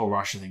like the whole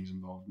Russia thing's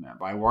involved in that,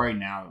 but I worry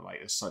now that like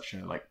there's such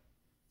a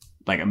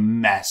like a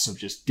mess of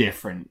just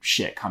different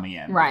shit coming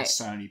in. Right. There's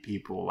so many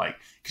people, like,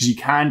 because you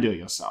can do it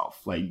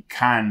yourself. Like, you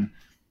can,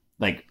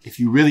 like,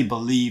 if you really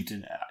believed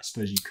in it, I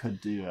suppose you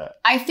could do it.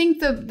 I think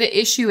the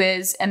issue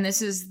is, and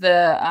this is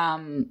that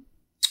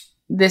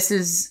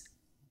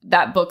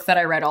book that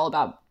I read all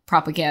about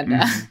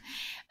propaganda.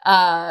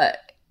 Mm-hmm.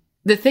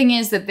 The thing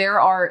is that there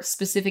are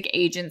specific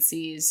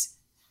agencies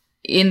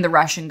in the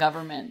Russian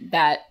government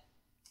that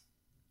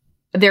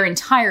their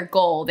entire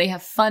goal, they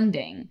have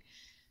funding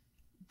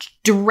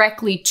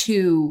directly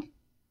to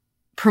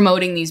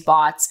promoting these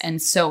bots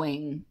and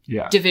sowing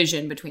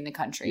division between the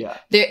country. Yeah.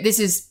 This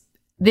is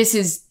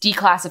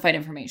declassified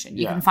information.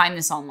 You can find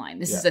this online.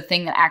 This is a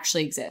thing that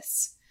actually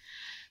exists.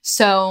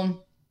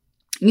 So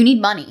you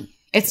need money.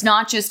 It's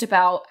not just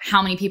about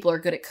how many people are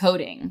good at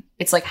coding.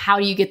 It's like, how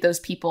do you get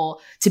those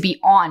people to be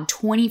on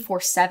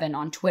 24/7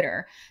 on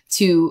Twitter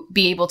to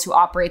be able to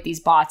operate these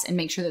bots and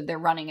make sure that they're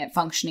running at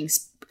functioning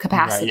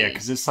capacity? Right, yeah,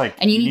 because it's like,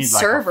 and you need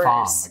servers.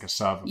 Like a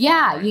server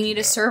yeah, farm, you need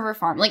a server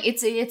farm. Like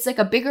it's like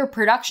a bigger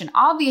production.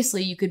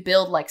 Obviously, you could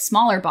build like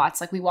smaller bots.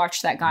 Like we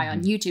watched that guy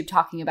on YouTube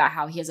talking about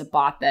how he has a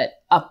bot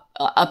that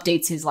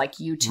updates his like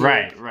YouTube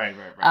right.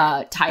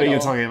 title. But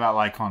you're talking about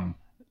like on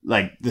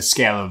like the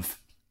scale of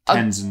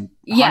tens and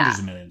hundreds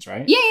of millions,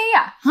 right?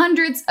 Yeah.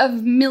 Hundreds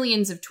of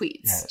millions of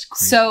tweets. Yeah, that's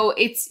crazy. So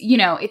it's,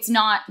 it's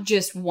not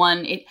just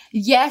one.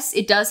 Yes,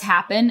 it does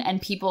happen,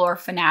 and people are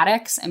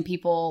fanatics, and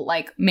people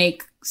like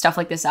make stuff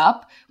like this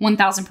up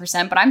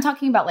 1000%. But I'm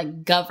talking about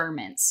like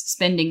governments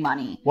spending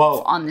money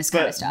on this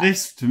kind of stuff.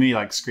 This to me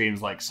like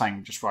screams like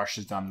something just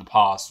Russia's done in the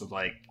past with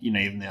like,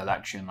 even the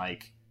election,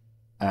 like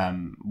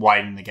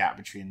widening the gap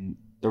between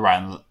the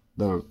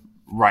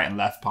right and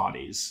left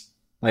parties.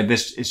 Like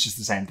this, it's just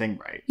the same thing,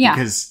 right? Yeah.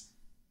 Because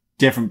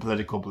different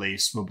political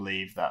beliefs will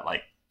believe that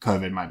like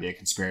COVID might be a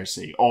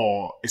conspiracy,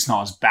 or it's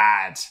not as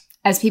bad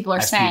as people are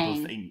as saying.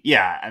 People think.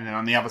 Yeah, and then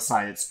on the other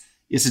side,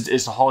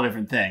 it's a whole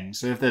different thing.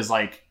 So if there's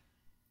like,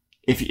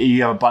 if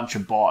you have a bunch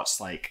of bots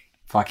like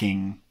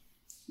fucking,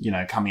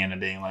 coming in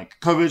and being like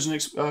COVID's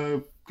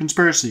an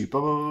conspiracy,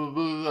 blah, blah, blah,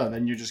 blah, blah,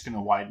 then you're just going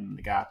to widen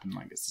the gap, and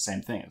like it's the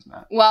same thing, isn't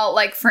it? Well,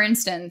 like for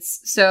instance,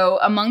 so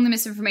among the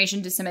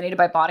misinformation disseminated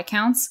by bot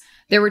accounts,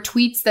 there were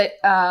tweets that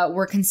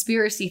were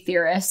conspiracy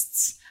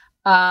theorists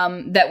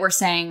that were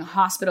saying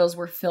hospitals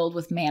were filled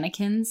with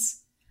mannequins.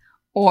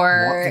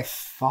 Or what the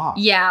fuck?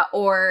 Yeah,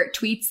 or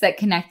tweets that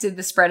connected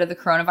the spread of the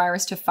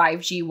coronavirus to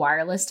 5G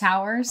wireless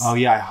towers. Oh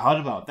yeah, I heard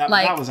about that.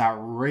 That was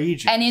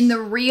outrageous. And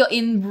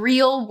in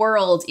real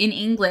world in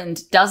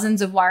England,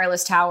 dozens of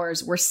wireless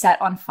towers were set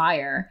on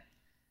fire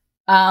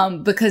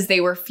because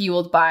they were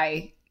fueled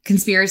by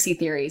conspiracy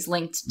theories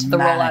linked to the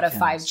rollout of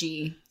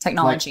 5G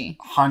technology.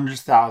 Like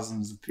hundreds of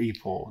thousands of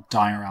people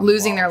dying around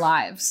losing the world. their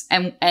lives.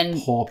 And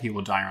poor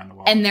people dying around the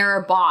world. And there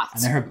are bots.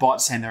 And there are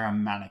bots saying they're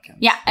mannequins.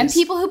 Yeah, and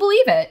people who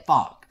believe it.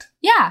 Fucked.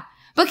 Yeah.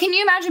 But can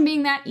you imagine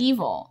being that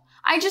evil?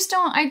 I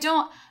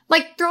don't,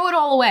 like, throw it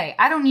all away.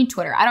 I don't need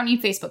Twitter. I don't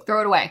need Facebook. Throw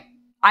it away.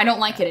 I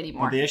don't like it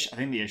anymore. Well, I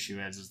think the issue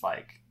is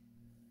like,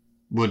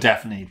 we're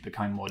definitely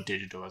becoming more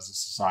digital as a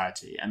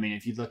society. I mean,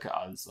 if you look at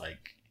us,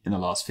 like, in the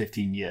last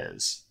 15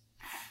 years,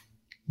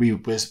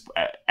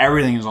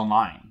 everything is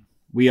online.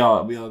 We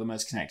are the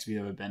most connected we've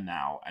ever been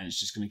now, and it's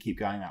just going to keep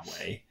going that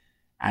way.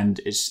 And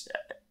it's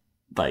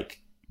like,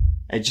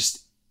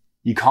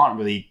 you can't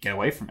really get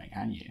away from it,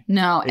 can you?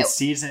 No, it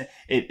seeps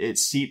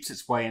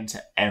its way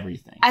into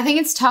everything. I think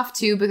it's tough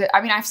too, because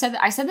I mean, I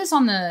said this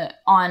on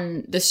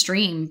the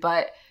stream,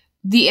 but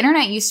the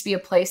internet used to be a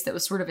place that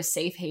was sort of a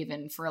safe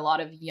haven for a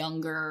lot of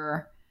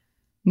younger,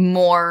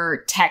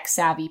 more tech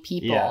savvy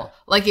people. Yeah.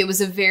 Like it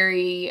was a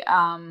very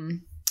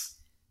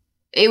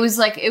it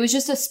was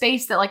just a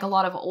space that like a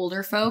lot of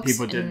older folks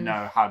people didn't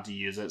know how to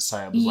use it, so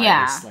it was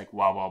like this like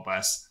wild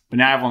west. But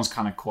now everyone's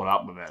kind of caught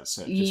up with it,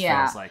 so it just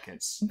feels like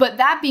it's. But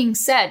that being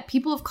said,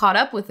 people have caught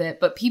up with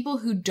it, but people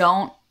who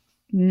don't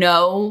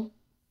know,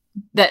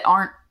 that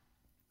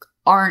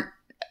aren't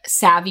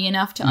savvy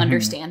enough to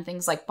understand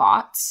things like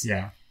bots,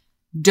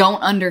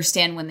 don't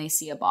understand when they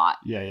see a bot.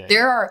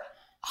 There are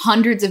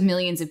hundreds of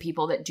millions of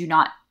people that do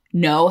not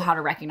know how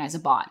to recognize a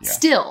bot.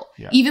 Still,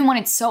 even when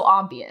it's so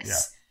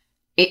obvious,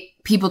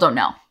 people don't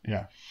know.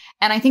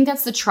 And I think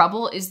that's the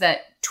trouble, is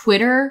that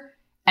Twitter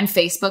and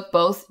Facebook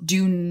both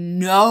do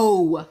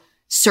no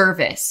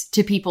service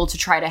to people to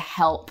try to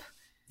help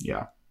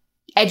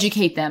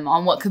educate them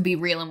on what could be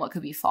real and what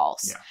could be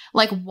false.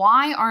 Like,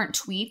 why aren't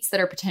tweets that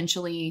are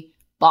potentially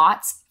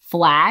bots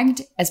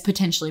flagged as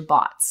potentially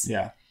bots?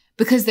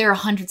 Because there are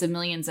hundreds of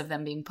millions of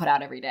them being put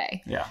out every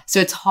day.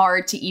 So it's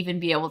hard to even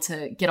be able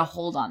to get a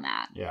hold on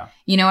that.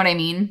 You know what I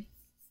mean?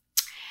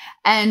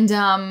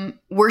 And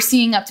we're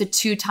seeing up to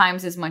 2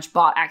 times as much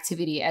bot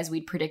activity as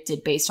we'd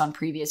predicted based on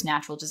previous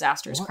natural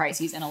disasters,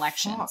 crises, and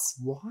elections.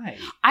 Why?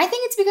 I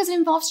think it's because it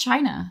involves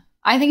China.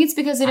 I think it's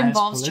because it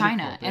involves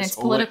China, and it's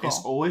political. It's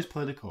always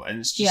political, and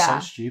it's just so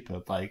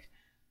stupid. Like,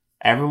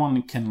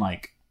 everyone can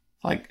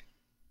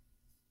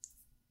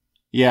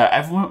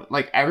everyone,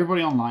 like,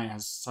 everybody online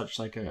has such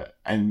like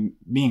and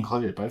me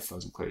included, both of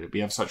us included, we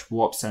have such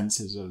warped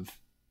senses of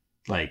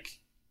like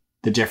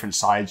the different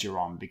sides you're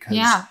on, because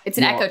it's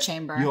an echo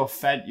chamber. You're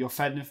fed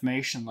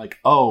information like,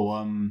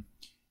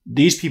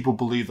 these people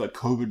believe that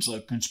COVID's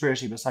like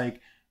conspiracy, but it's like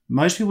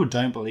most people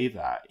don't believe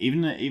that.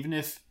 Even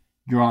if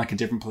you're on like a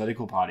different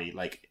political party,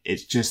 like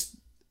it's just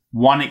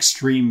one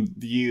extreme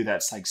view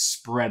that's like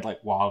spread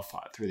like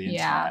wildfire through the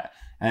internet,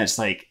 and it's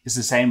like it's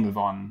the same with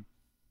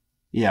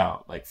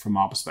like from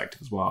our perspective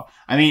as well.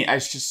 I mean,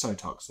 it's just so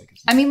toxic.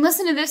 I mean,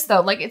 listen to this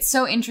though. Like, it's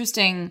so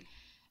interesting.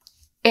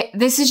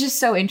 This is just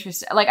so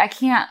interesting. Like, I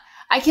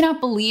cannot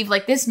believe,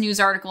 like, this news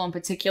article in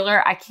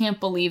particular, I can't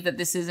believe that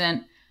this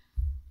isn't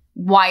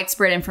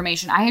widespread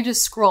information. I had to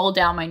scroll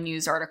down my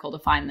news article to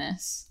find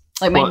this.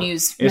 Like, my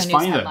news It's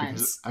funny headlines. though,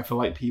 because I feel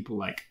like people,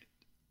 like,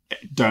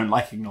 don't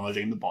like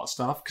acknowledging the bot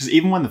stuff. Because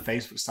even when the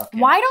Facebook stuff came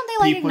why don't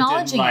they like people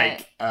acknowledging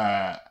didn't,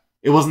 like,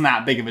 it wasn't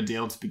that big of a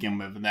deal to begin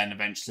with. And then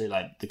eventually,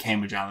 like, the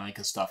Cambridge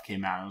Analytica stuff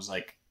came out and it was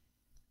like,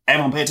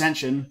 everyone pay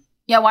attention.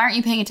 Yeah, why aren't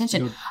you paying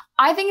attention?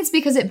 I think it's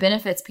because it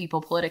benefits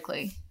people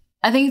politically.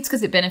 I think it's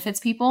because it benefits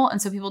people,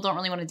 and so people don't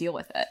really want to deal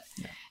with it.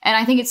 And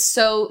I think it's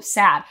so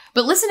sad.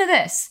 But listen to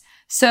this.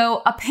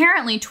 So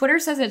apparently Twitter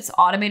says its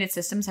automated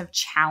systems have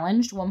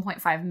challenged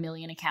 1.5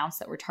 million accounts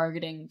that were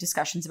targeting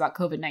discussions about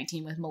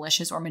COVID-19 with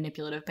malicious or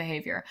manipulative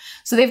behavior.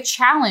 So they've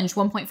challenged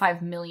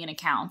 1.5 million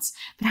accounts.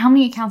 But how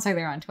many accounts are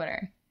there on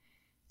Twitter?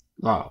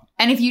 Wow.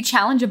 And if you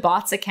challenge a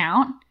bot's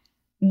account,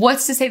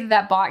 what's to say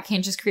that bot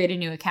can't just create a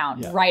new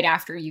account right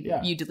after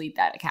you delete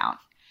that account?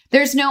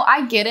 There's no,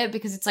 I get it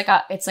because it's like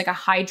a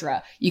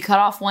hydra. You cut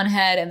off one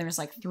head and there's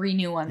like 3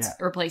 new ones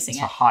replacing it.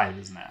 It's a hive,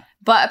 isn't it?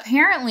 But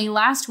apparently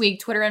last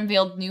week, Twitter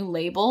unveiled new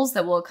labels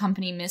that will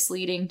accompany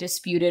misleading,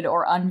 disputed,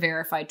 or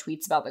unverified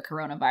tweets about the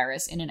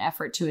coronavirus in an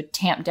effort to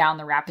tamp down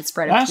the rapid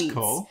spread of tweets. That's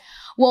cool.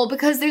 Well,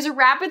 because there's a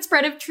rapid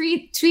spread of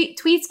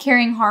tweets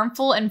carrying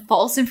harmful and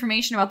false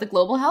information about the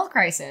global health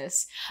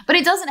crisis. But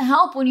it doesn't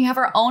help when you have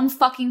our own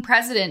fucking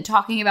president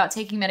talking about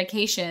taking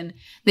medication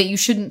that you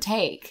shouldn't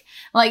take.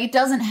 Like, it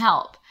doesn't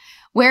help.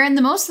 Where in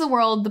the most of the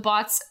world the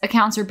bot's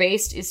accounts are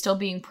based is still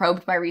being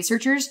probed by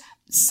researchers,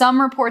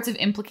 some reports have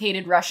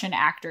implicated Russian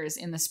actors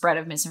in the spread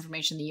of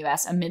misinformation in the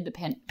U.S. amid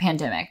the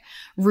pandemic.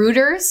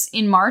 Reuters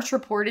in March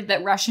reported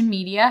that Russian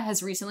media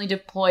has recently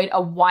deployed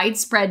a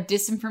widespread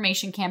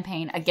disinformation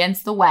campaign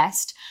against the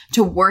West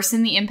to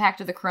worsen the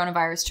impact of the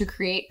coronavirus to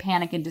create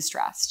panic and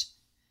distrust.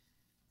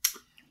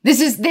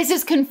 This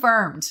is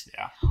confirmed.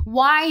 Yeah.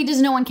 Why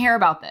does no one care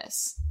about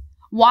this?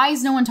 Why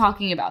is no one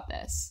talking about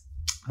this?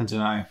 I don't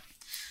know.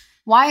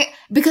 Why?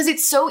 Because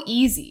it's so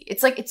easy.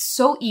 It's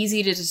so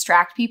easy to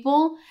distract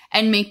people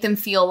and make them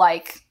feel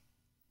like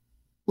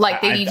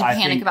they need to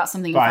panic about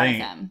something in front of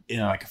them. You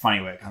know, like a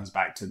funny way it comes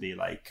back to the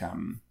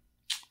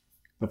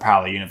the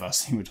parallel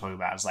universe thing we're talking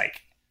about. Is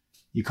like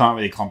you can't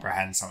really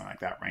comprehend something like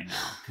that right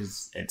now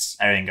because it's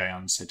everything going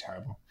on is so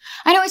terrible.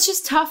 I know it's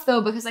just tough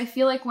though because I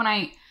feel like when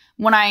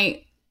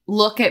I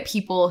look at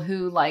people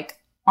who like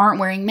aren't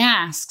wearing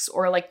masks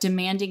or like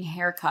demanding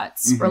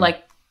haircuts or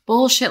like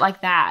bullshit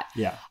like that.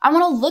 Yeah. I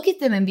want to look at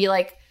them and be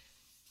like,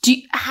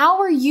 how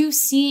are you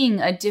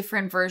seeing a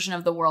different version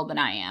of the world than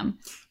I am?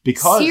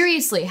 Because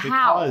seriously,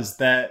 how? Because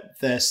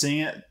they're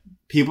seeing it.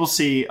 People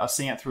are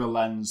seeing it through a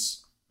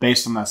lens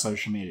based on their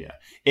social media.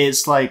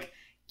 It's like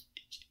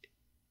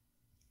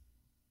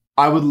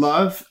I would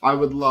love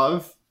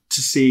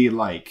to see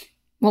like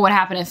what would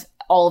happen if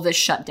all of this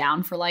shut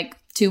down for like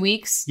 2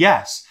 weeks.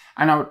 Yes,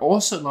 and I would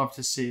also love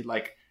to see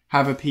like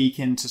have a peek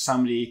into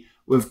somebody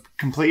with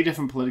completely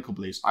different political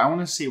beliefs. I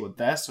want to see what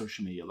their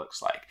social media looks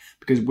like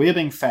because we're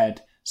being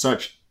fed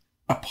such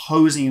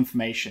opposing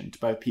information to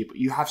both people.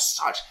 You have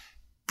such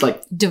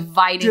like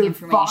divided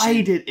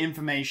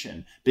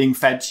information being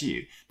fed to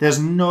you. There's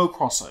no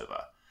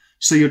crossover.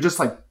 So you're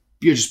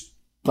just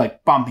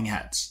bumping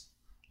heads.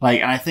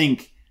 Like, and I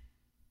think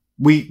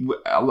we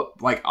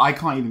I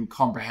can't even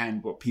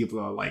comprehend what people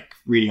are like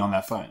reading on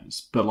their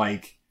phones. But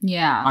like,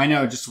 yeah, I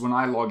know just when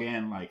I log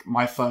in, like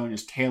my phone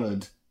is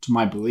tailored to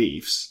my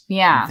beliefs,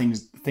 and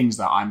things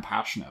that I'm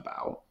passionate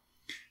about.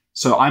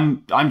 So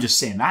I'm just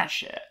saying that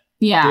shit.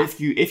 Yeah. But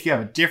if you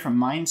have a different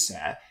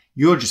mindset,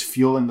 you're just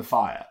fueling the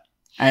fire,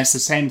 and it's the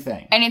same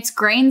thing. And it's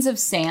grains of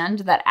sand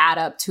that add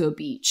up to a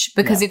beach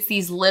because it's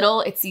these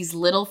little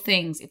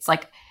things. It's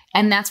like,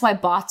 and that's why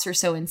bots are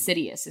so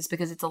insidious. Is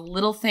because it's a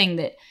little thing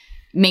that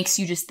makes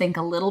you just think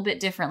a little bit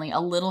differently,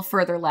 a little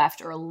further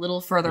left or a little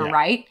further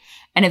right.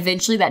 And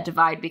eventually that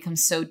divide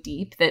becomes so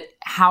deep that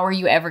how are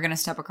you ever going to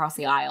step across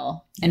the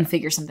aisle and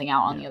figure something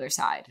out on the other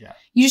side? Yeah.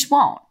 You just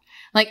won't.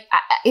 Like,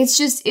 it's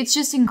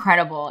just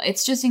incredible.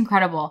 It's just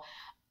incredible.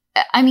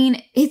 I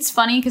mean, it's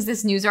funny because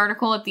this news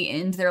article at the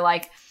end, they're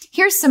like,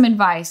 here's some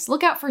advice.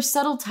 Look out for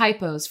subtle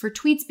typos, for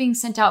tweets being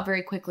sent out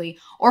very quickly,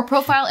 or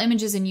profile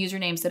images and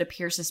usernames that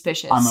appear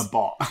suspicious. I'm a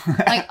bot.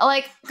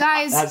 like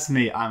guys. That's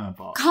me. I'm a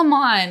bot. Come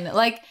on.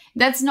 Like,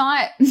 that's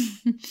not...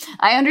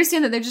 I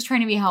understand that they're just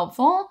trying to be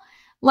helpful.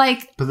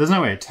 Like... But there's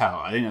no way to tell.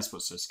 I think that's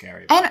what's so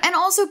scary. And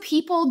also,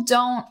 people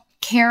don't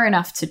care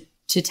enough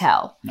to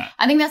tell. No.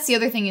 I think that's the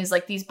other thing is,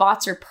 like, these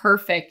bots are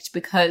perfect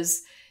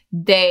because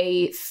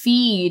they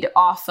feed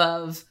off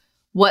of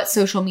what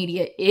social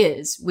media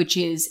is, which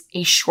is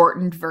a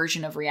shortened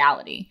version of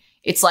reality.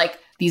 It's like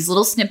these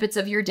little snippets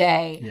of your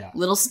day,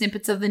 little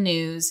snippets of the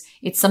news.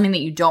 It's something that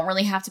you don't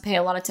really have to pay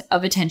a lot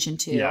of attention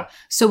to. Yeah.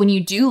 So when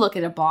you do look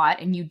at a bot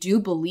and you do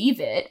believe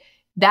it,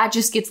 that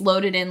just gets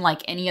loaded in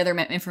like any other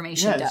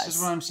information does. This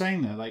is what I'm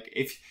saying though. Like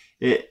if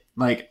it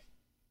like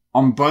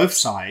on both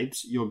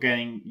sides, you're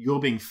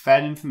being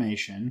fed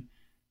information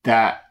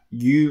that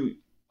you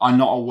are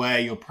not aware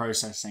you're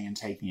processing and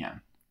taking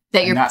in.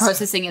 That you're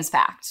processing as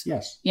fact.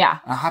 Yes. Yeah.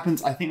 It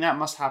happens. I think that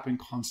must happen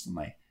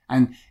constantly.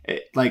 And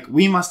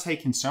we must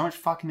take in so much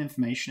fucking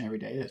information every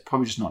day that's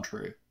probably just not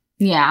true.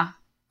 Yeah.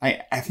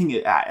 I think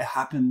it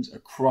happens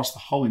across the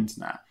whole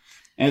internet.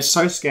 And it's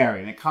so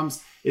scary. And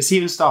it's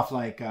even stuff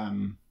like,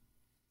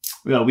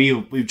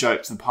 we've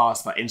joked in the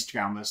past about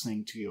Instagram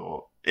listening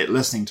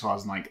to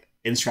us and like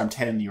Instagram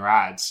tailoring your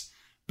ads.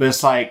 But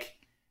it's like,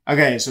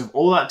 okay, so if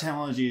all that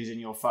technology is in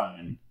your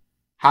phone,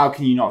 how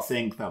can you not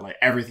think that like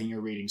everything you're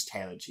reading is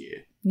tailored to you?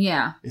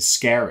 Yeah. It's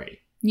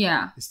scary.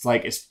 Yeah. It's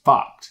like, it's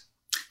fucked.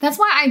 That's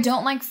why I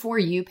don't like For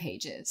You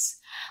pages.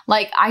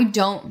 Like, I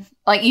don't,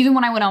 like, even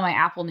when I went on my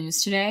Apple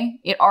News today,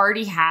 it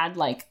already had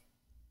like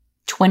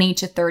 20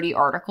 to 30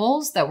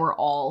 articles that were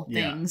all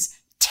things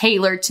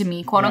tailored to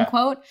me, quote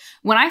unquote.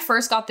 When I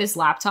first got this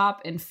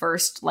laptop and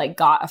first like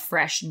got a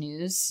fresh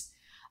news,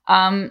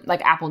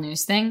 like Apple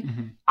News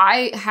thing,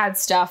 I had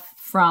stuff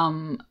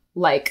from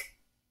like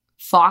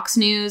Fox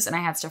News, and I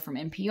had stuff from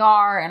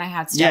NPR, and I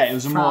had stuff it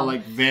was a more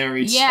like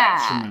varied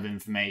spectrum of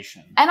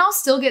information. And I'll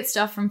still get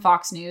stuff from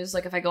Fox News,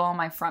 like if I go on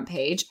my front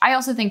page. I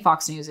also think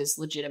Fox News is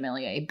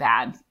legitimately a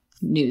bad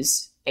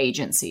news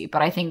agency,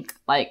 but I think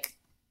like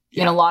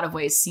in a lot of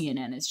ways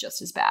CNN is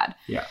just as bad.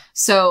 Yeah.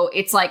 So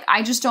it's like,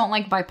 I just don't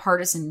like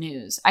bipartisan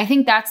news. I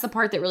think that's the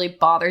part that really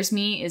bothers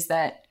me, is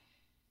that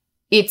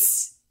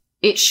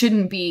it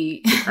shouldn't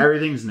be.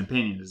 Everything's an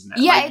opinion, isn't it?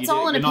 Yeah, like, it's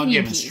all an opinion.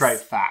 You're not given piece. straight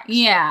facts.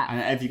 Yeah.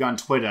 And if you go on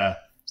Twitter,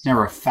 it's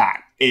never a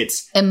fact.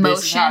 It's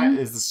emotion.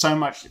 There's so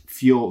much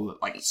fuel,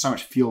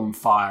 and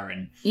fire,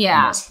 and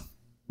that's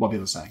what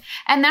people are saying.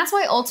 And that's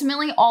why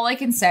ultimately all I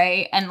can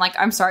say, and like,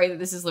 I'm sorry that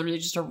this is literally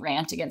just a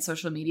rant against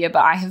social media,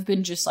 but I have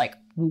been just like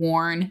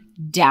worn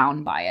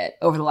down by it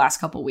over the last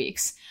couple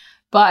weeks.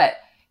 But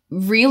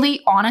really,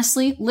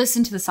 honestly,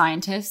 listen to the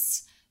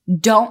scientists.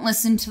 Don't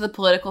listen to the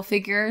political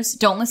figures.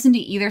 Don't listen to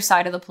either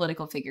side of the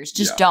political figures.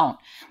 Just don't.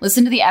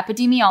 Listen to the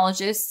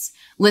epidemiologists.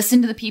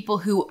 Listen to the people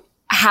who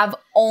have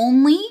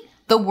only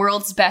the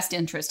world's best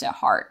interest at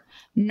heart,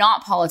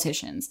 not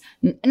politicians,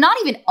 not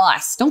even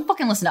us. Don't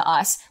fucking listen to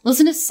us.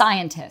 Listen to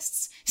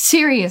scientists.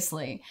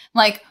 Seriously.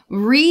 Like,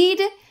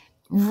 read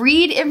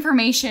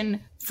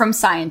information from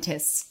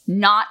scientists,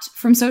 not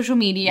from social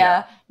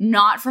media,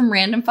 not from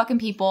random fucking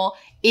people.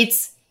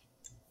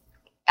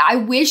 I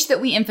wish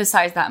that we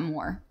emphasize that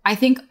more. I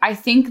think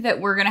that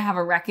we're going to have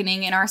a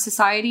reckoning in our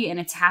society, and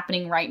it's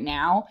happening right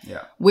now,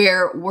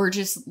 where we're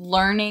just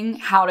learning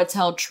how to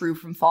tell true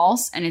from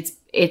false. And it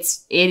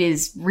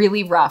is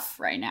really rough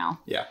right now.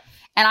 Yeah.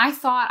 And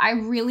I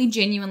really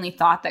genuinely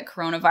thought that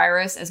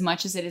coronavirus, as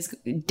much as it is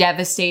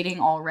devastating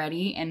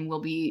already and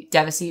will be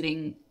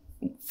devastating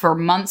for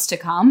months to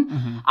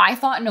come, I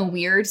thought in a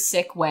weird,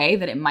 sick way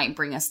that it might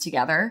bring us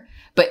together.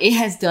 But it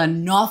has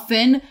done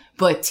nothing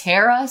but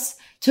tear us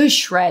to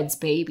shreds,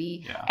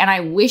 baby. Yeah. And I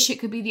wish it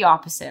could be the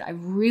opposite. I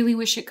really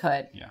wish it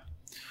could. Yeah.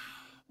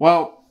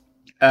 Well,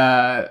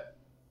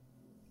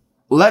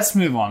 let's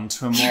move on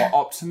to a more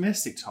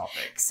optimistic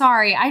topic.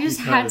 Sorry, I just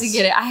had to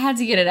get it. I had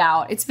to get it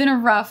out. It's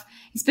been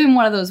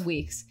one of those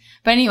weeks.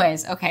 But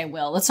anyways, okay,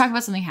 Will, let's talk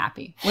about something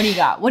happy. What do you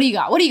got? What do you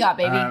got,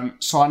 baby?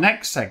 So our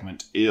next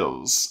segment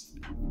is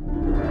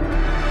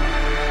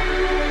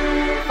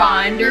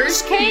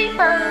Finders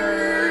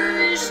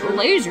Keepers.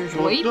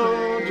 Lasers wait.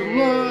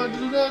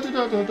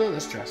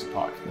 That's Jurassic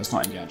Park. That's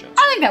not Indiana Jones.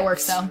 I think that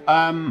works though.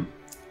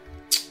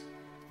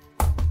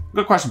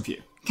 Good question for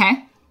you.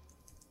 Okay.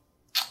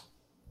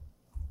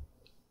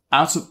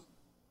 Out of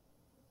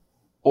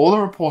all the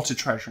reported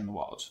treasure in the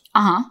world.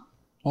 Well,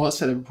 let's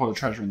say the reported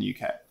treasure in the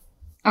UK.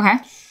 Okay.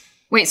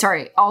 Wait,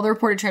 sorry. All the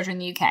reported treasure in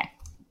the UK.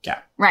 Yeah.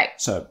 Right.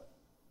 So,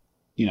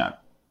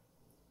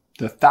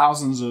 the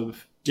thousands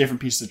of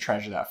different pieces of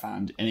treasure that are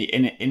found in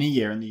a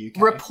year in the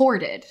UK.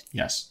 Reported.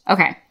 Yes.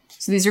 Okay.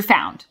 So these are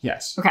found.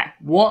 Yes. Okay.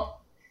 What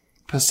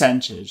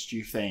percentage do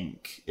you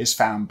think is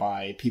found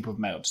by people with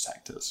metal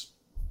detectors?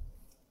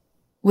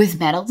 With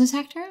metal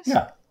detectors?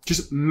 Yeah.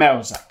 Just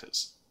metal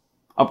detectors.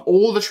 Of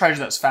all the treasure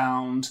that's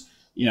found,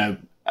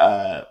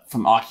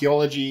 from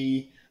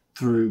archaeology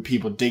through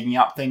people digging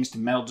up things to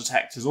metal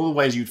detectors, all the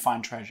ways you'd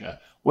find treasure,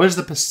 what is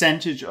the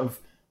percentage of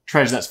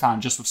treasure that's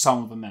found just with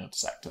someone with a metal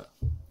detector?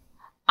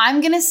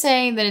 I'm going to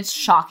say that it's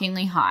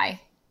shockingly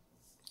high.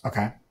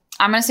 Okay.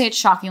 I'm going to say it's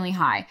shockingly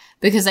high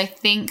because I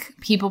think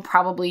people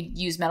probably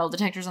use metal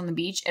detectors on the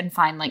beach and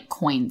find like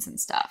coins and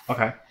stuff.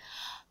 Okay.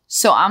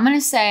 So I'm going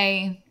to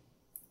say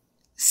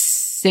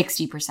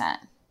 60%.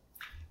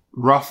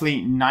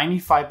 Roughly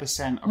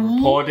 95% of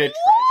reported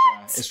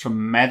treasure is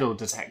from metal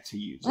detector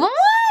users. What?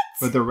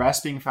 With the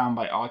rest being found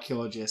by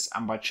archaeologists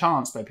and by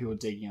chance by people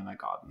digging in their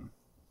garden.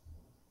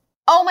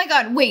 Oh my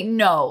God. Wait,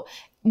 no.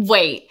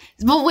 Wait.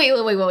 But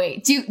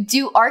wait.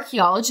 Do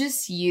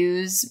archaeologists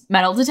use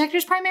metal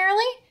detectors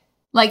primarily?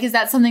 Like, is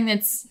that something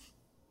that's...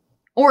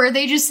 Or are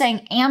they just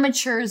saying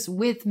amateurs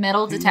with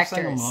metal detectors?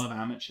 Saying a lot of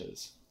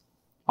amateurs.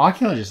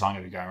 Archaeologists aren't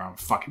going to be going around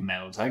with fucking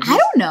metal detectors. I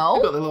don't know.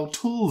 They've got their little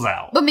tools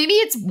out. But maybe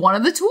it's one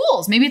of the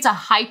tools. Maybe it's a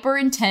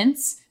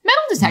hyper-intense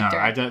metal detector.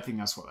 No, I don't think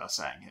that's what they're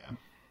saying here.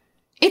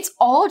 It's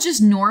all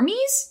just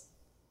normies?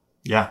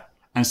 Yeah.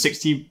 And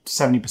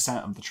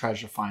 60-70% of the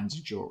treasure finds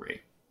are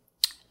jewelry.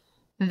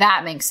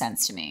 That makes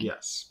sense to me.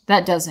 Yes.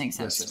 That does make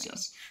sense to me.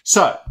 Yes.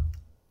 So,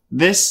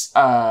 this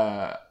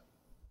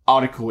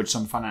article, which is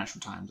on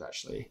Financial Times,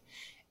 actually,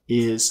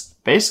 is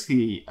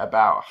basically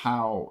about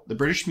how the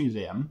British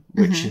Museum,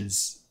 which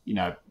is,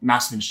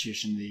 massive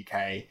institution in the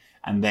UK,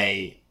 and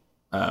they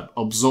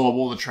absorb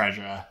all the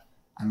treasure,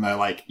 and they're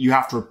like,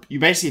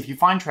 if you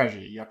find treasure,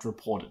 you have to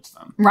report it to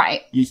them.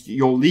 Right.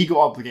 Your legal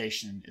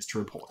obligation is to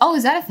report it. Oh,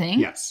 is that a thing?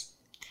 Yes.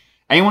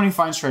 Anyone who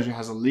finds treasure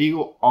has a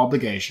legal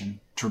obligation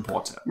to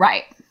report it.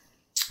 Right.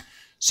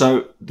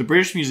 So the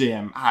British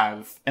Museum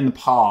have, in the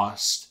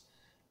past,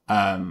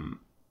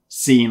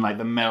 seen like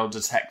the metal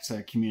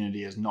detector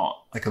community as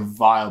not like a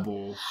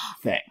viable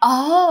thing.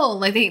 Oh,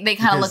 like they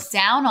kind of look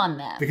down on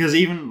them. Because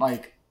even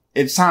like,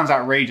 it sounds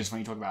outrageous when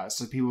you talk about it.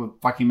 So people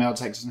with fucking metal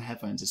detectors and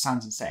headphones, it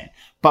sounds insane.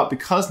 But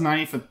because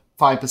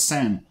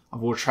 95%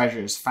 of all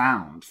treasure is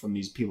found from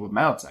these people with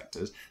metal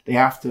detectors, they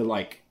have to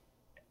like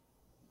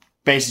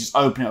basically just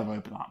open it with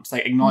open arms.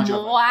 Like acknowledge it.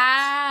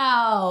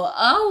 Wow.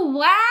 Oh,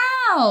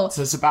 wow.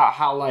 So it's about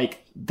how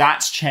like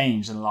that's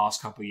changed in the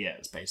last couple of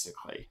years,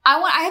 basically.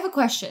 I have a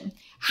question.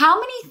 How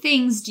many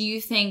things do you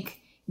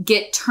think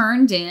get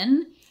turned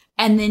in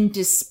and then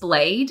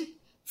displayed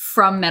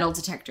from metal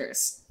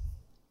detectors?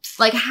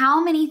 Like,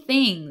 how many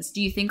things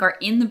do you think are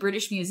in the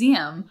British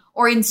Museum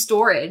or in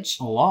storage?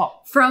 A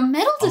lot. From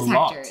metal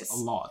detectors? A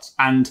lot.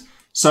 And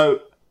so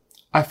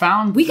I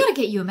found... We gotta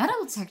get you a metal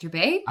detector,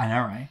 babe. I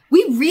know, right?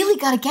 We really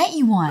gotta get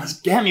you one. Let's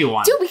get me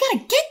one. Dude, we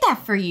gotta get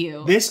that for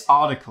you. This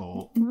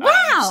article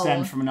Wow.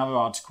 stemmed from another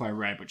article I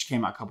read, which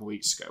came out a couple of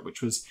weeks ago,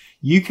 which was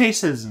UK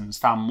citizens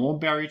found more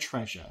buried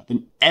treasure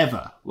than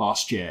ever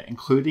last year,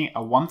 including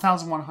a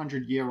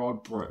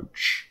 1,100-year-old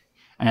brooch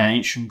and an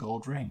ancient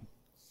gold ring.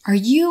 Are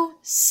you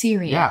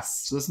serious?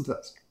 Yes. So listen to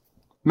this.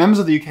 Members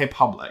of the UK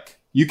public.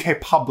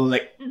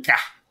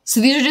 So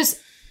these are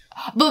just...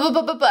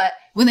 But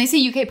when they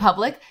say UK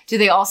public, do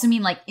they also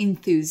mean like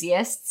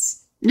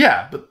enthusiasts?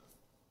 Yeah, but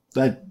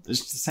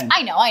it's the same.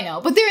 I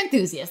know, but they're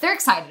enthusiasts. They're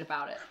excited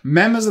about it.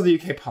 Members of the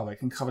UK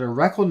public uncovered a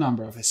record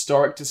number of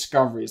historic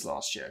discoveries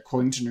last year,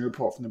 according to a new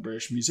report from the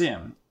British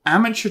Museum.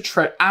 Amateur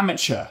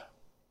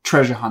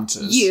treasure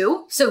hunters.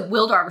 You, so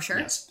Will Derbyshire.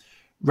 Yes.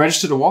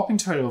 Registered a whopping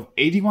total of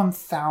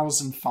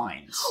 81,000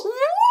 finds. What?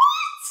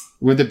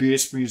 With the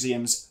British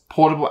Museum's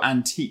Portable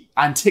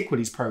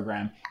Antiquities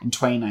program in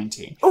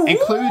 2019, What?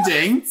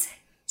 including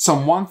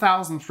some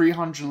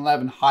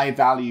 1,311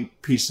 high-value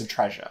pieces of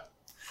treasure.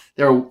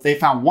 They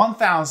found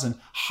 1,000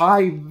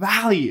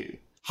 high-value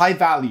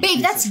Babe,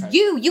 that's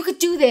you. You could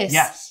do this.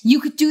 Yes.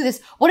 You could do this.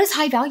 What does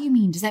high value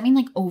mean? Does that mean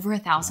like over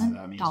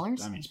 $1,000?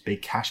 That means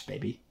big cash,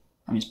 baby.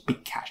 That means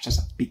big cash. That's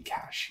a big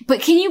cash.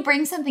 But can you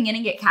bring something in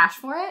and get cash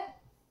for it?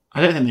 I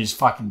don't think they just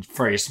fucking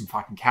throw you some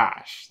fucking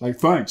cash. Like,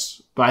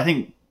 thanks. But I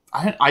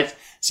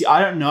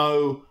don't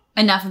know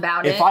Enough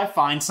about it. if I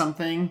find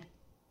something,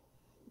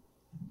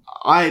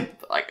 I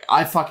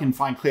fucking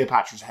find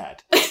Cleopatra's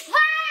head.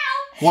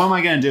 What am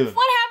I going to do with it?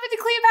 What happened to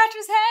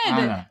Cleopatra's head? I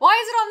don't know.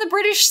 Why is it on the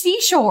British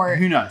seashore?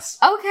 Who knows?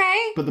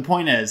 Okay. But the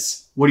point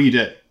is, what do you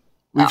do?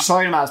 We've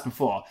spoken about this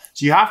before.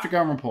 So you have to go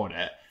and report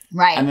it.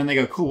 Right. And then they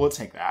go, cool, we'll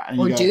take that. And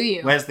Or you go, do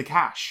you? Where's the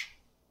cash?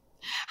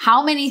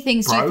 How many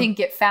things do you Bro? think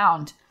get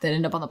found that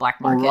end up on the black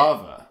Or market?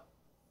 rather,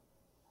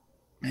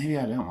 maybe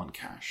I don't want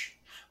cash.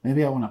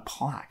 Maybe I want a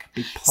plaque, a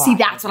big plaque. See,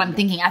 that's what I'm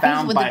thinking. I think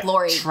Found with by the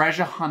glory.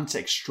 treasure hunter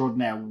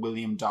extraordinaire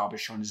William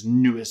Derbyshire on his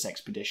newest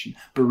expedition.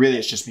 But really,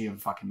 it's just me with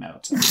a fucking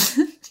metal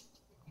detector.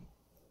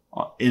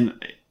 in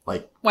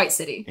White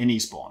City. in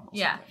Eastbourne. Or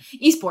Yeah. something.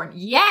 Eastbourne.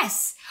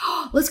 Yes.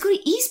 Let's go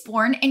to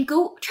Eastbourne and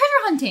go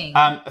treasure hunting.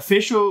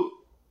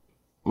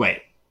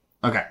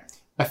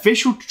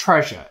 Official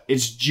treasure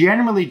is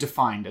generally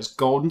defined as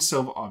gold and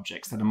silver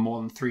objects that are more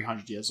than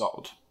 300 years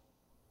old.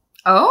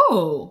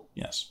 Oh.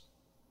 Yes.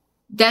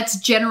 That's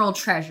general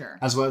treasure.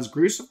 As well as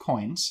groups of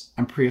coins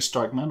and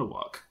prehistoric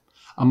metalwork.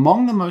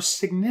 Among the most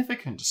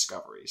significant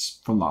discoveries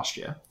from last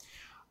year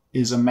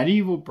is a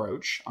medieval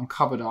brooch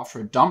uncovered after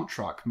a dump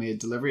truck made a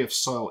delivery of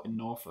soil in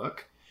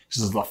Norfolk.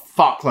 This is the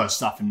fuckload of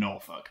stuff in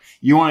Norfolk.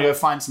 You want to go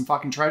find some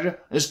fucking treasure?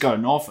 Let's go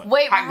to Norfolk.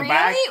 Wait, Pack the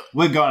bag. really?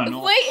 We're going to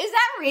Norfolk. Wait, is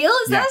that real?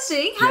 Is that Yes. a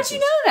thing? How Yes, did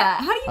you yes. know that?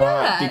 How do you know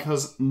that?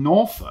 Because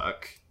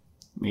Norfolk,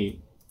 let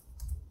me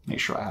make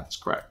sure I have this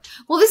correct.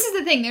 Well, this is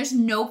the thing. There's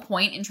no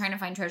point in trying to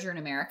find treasure in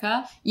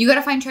America. You got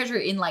to find treasure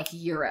in like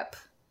Europe.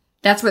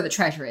 That's where the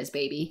treasure is,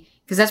 baby.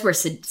 Because that's where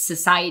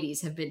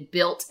societies have been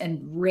built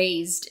and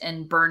raised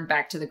and burned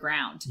back to the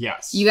ground.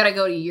 Yes. You got to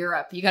go to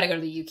Europe. You got to go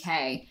to the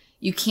UK.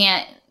 You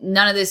can't.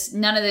 None of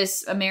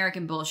this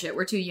American bullshit.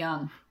 We're too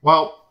young.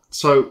 Well,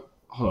 so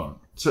hold on.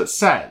 So it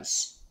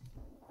says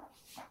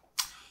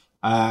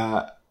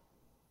the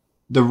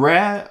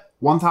rare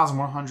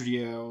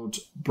 1,100-year-old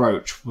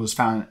brooch was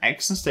found in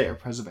excellent state of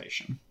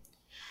preservation.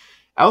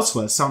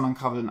 Elsewhere, someone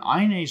uncovered an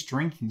Iron Age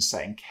drinking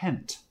set in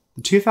Kent.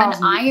 The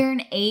 2000 An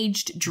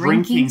iron-aged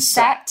drinking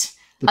set?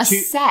 The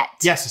Set?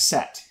 Yes, a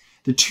set.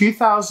 The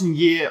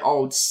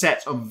 2,000-year-old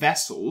set of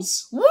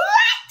vessels What?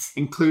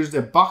 included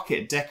a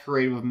bucket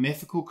decorated with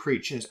mythical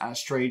creatures and a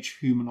strange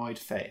humanoid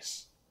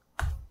face.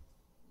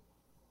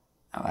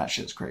 Now that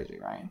shit's crazy,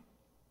 right?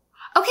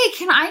 Okay,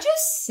 can I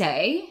just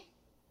say,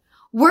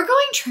 we're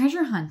going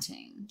treasure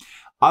hunting.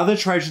 Other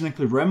treasures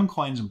include Roman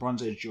coins and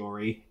Bronze Age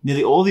jewelry.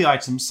 Nearly all the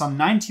items, some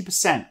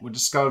 90%, were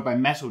discovered by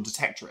metal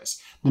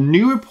detectorists. The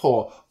new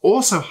report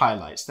also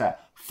highlights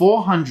that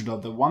 400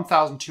 of the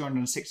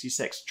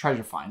 1,266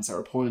 treasure finds that were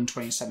reported in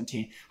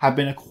 2017 have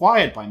been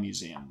acquired by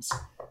museums,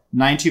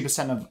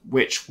 92% of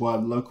which were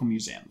local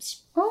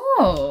museums.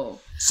 Oh.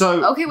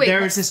 So Okay, wait,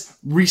 there is this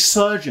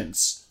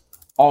resurgence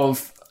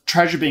of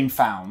treasure being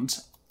found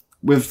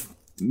with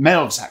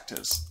metal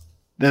detectors.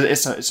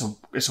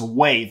 It's a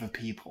wave of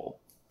people.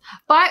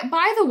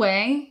 By the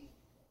way,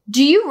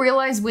 do you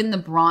realize when the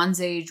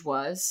Bronze Age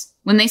was?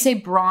 When they say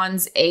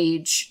Bronze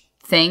Age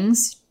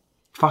things,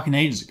 Fucking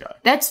ages ago.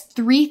 that's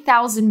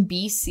 3000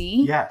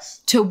 BC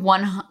Yes. to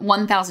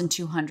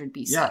 1200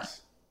 BC.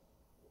 Yes.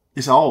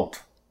 It's old.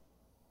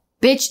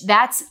 Bitch,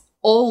 that's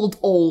old.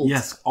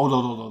 Yes.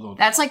 Old.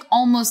 That's like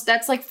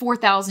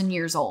 4,000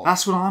 years old.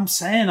 That's what I'm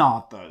saying,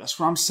 Arthur. That's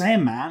what I'm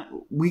saying, man.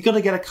 We got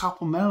to get a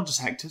couple metal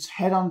detectors,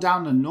 head on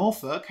down to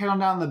Norfolk, head on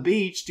down to the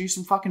beach, do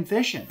some fucking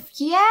fishing.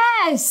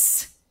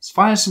 Yes! Let's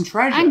find some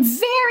treasure. I'm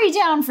very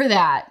down for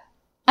that.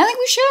 I think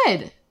we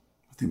should.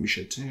 I think we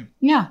should too.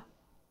 Yeah.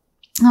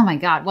 Oh my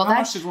God. Well, How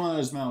much does one of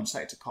those metal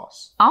detector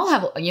cost? I'll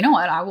have, you know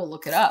what? I will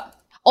look it up.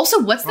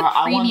 Also, what's the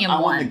premium one?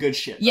 I want the good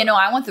shit. Yeah, no,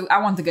 I want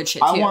the good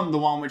shit too. I want the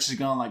one which is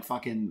gonna like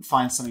fucking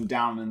find something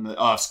down in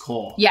the Earth's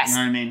core. Yes. You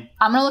know what I mean?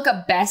 I'm gonna look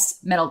up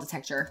best metal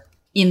detector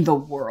in the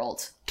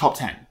world. Top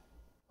 10.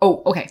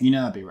 Oh, okay. You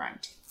know that'd be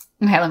ranked.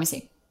 Okay, let me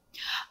see.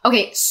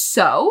 Okay,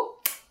 so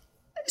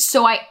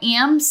I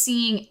am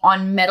seeing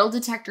on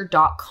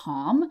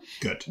metaldetector.com.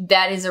 Good.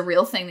 That is a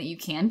real thing that you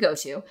can go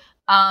to.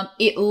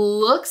 It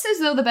looks as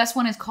though the best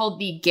one is called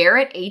the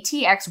Garrett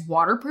ATX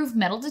Waterproof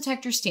Metal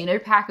Detector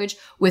Standard Package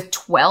with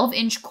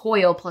 12-inch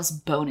coil plus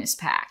bonus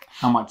pack.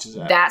 How much is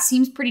that? That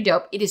seems pretty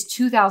dope. It is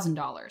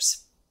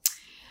 $2,000.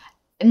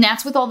 And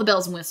that's with all the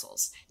bells and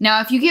whistles. Now,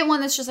 if you get one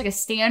that's just like a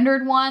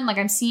standard one, like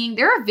I'm seeing,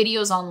 there are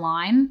videos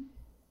online.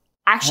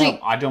 Actually,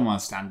 I don't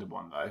want a standard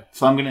one though.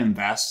 If I'm going to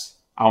invest,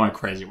 I want a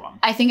crazy one.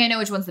 I think I know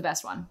which one's the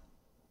best one.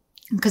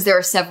 Because there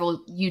are several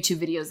YouTube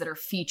videos that are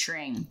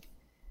featuring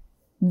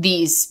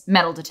these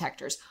metal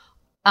detectors.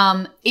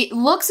 It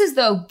looks as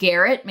though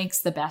Garrett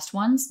makes the best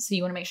ones. So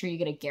you want to make sure you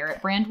get a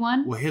Garrett brand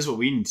one. Well, here's what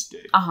we need to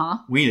do. Uh-huh.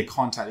 We need to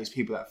contact these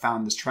people that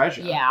found this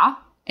treasure. Yeah.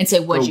 And say,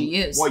 what'd So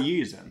you use? What you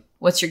using?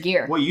 What's your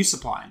gear? What are you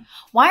supplying?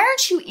 Why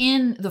aren't you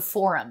in the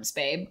forums,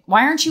 babe?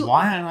 Why aren't you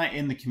Why aren't I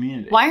in the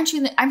community? Why aren't you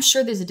in the I'm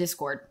sure there's a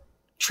Discord.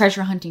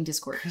 Treasure hunting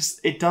Discord. Because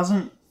it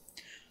doesn't...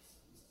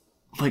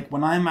 Like,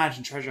 when I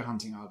imagine treasure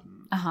hunting,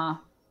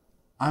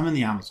 I'm in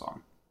the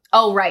Amazon.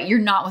 Oh, right. You're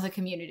not with a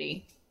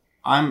community.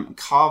 I'm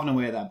carving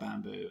away at that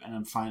bamboo, and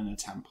I'm finding a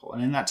temple.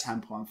 And in that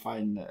temple, I'm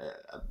finding a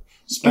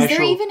special... Is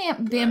there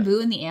even bamboo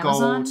in the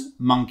Amazon? Gold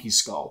monkey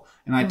skull.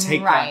 And I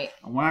take Right.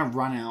 that, and when I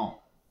run out,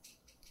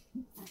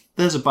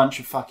 there's a bunch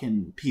of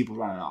fucking people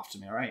running after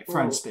me, right?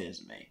 Throwing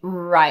spears at me.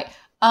 Right.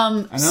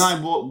 And then I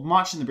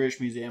march in the British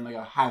Museum, I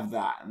go, have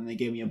that. And they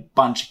gave me a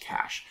bunch of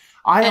cash.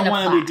 I don't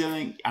want to be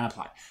doing... And a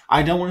plaque.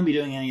 I don't want to be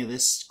doing any of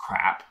this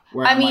crap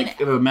where I'm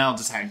like a metal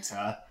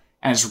detector,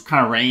 and it's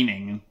kind of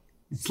raining.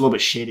 It's a little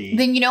bit shitty.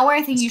 Then you know where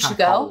I think you should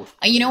go?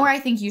 You know where I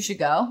think you should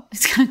go?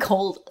 It's kind of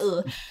cold.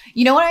 Ugh.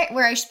 You know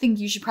where I think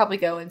you should probably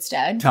go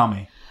instead? Tell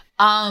me.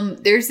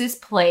 There's this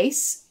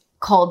place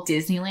called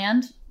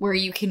Disneyland where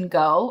you can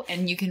go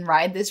and you can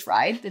ride this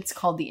ride that's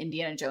called the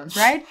Indiana Jones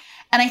ride.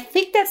 And I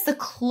think that's the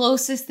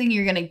closest thing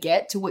you're going to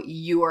get to what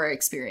you are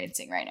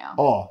experiencing right now.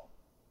 Oh.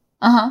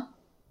 Uh-huh.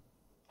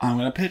 I'm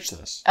going to pitch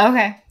this.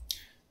 Okay.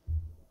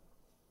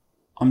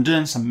 I'm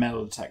doing some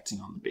metal detecting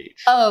on the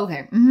beach. Oh,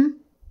 okay. Mm-hmm.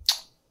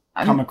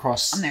 Come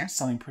across I'm there.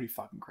 something pretty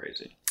fucking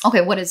crazy. Okay,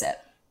 what is it?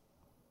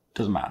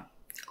 Doesn't matter.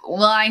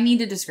 Well, I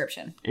need a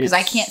description because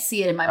I can't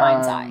see it in my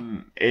mind's eye.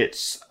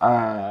 It's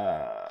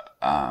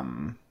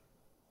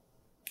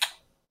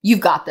You've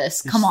got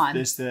this. Come on.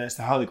 It's the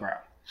Holy Grail.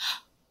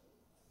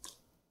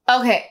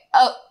 Okay.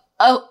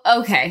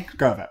 Okay.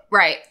 Go with it.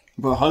 Right.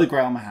 I've got the Holy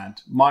Grail in my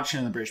hand, marching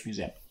in the British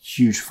Museum.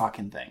 Huge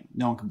fucking thing.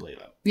 No one can believe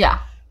it. Yeah.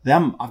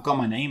 Then I've got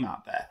my name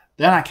out there.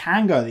 Then I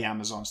can go to the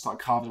Amazon and start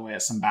carving away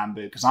at some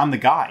bamboo because I'm the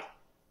guy.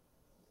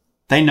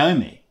 They know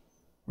me,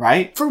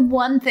 right? For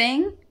one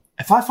thing.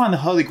 If I find the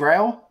Holy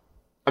Grail,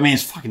 I mean,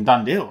 it's a fucking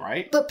done deal,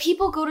 right? But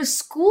people go to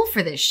school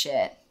for this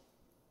shit.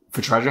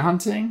 For treasure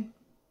hunting?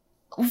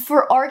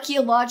 For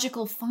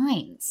archaeological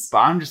finds. But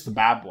I'm just the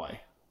bad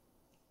boy.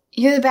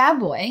 You're the bad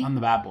boy. I'm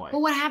the bad boy.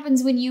 But what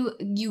happens when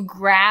you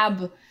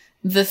grab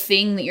the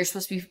thing that you're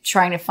supposed to be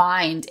trying to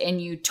find and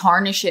you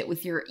tarnish it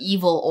with your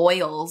evil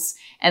oils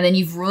and then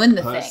you've ruined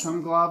the Put thing?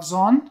 some gloves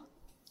on.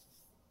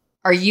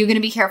 Are you going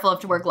to be careful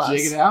enough to wear gloves?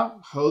 Dig it out.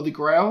 Holy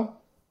Grail.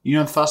 You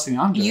know the first thing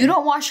I'm doing. You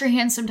don't wash your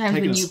hands sometimes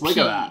Taking when a you swig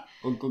pee. of that.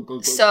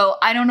 Go. So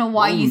I don't know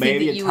why you think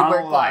baby, that you would wear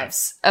eternal life.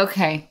 gloves.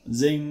 Okay.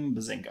 Zing,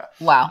 bazinga.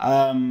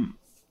 Wow.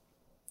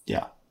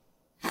 Yeah.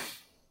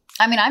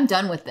 I mean, I'm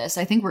done with this.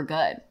 I think we're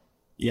good.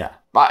 Yeah.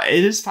 But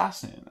it is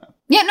fascinating, though.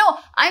 Yeah, no,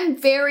 I am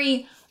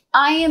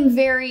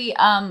very,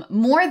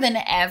 more than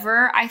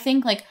ever, I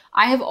think, like,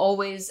 I have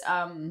always,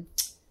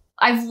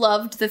 I've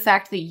loved the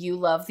fact that you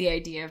love the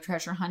idea of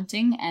treasure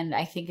hunting, and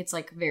I think it's,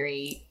 like,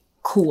 very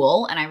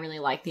cool, and I really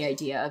like the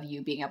idea of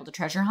you being able to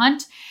treasure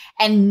hunt,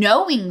 and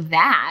knowing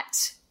that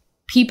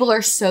people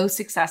are so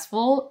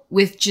successful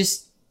with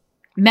just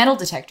metal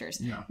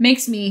detectors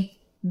makes me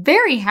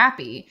very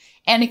happy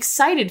and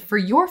excited for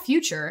your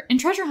future in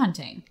treasure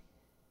hunting.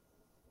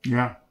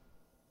 Yeah.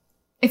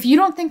 If you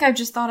don't think I've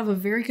just thought of a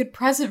very good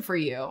present for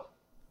you,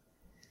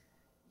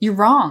 you're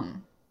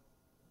wrong.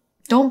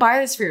 Don't buy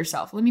this for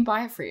yourself. Let me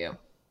buy it for you.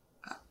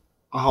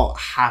 I'll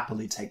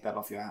happily take that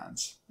off your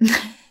hands.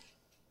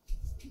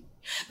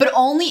 But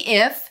only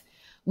if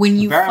when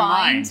you Bear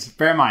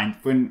in mind,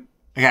 when...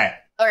 Okay.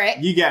 All right.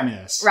 You get me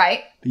this.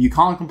 Right. But you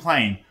can't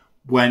complain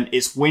when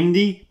it's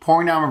windy,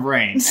 pouring down with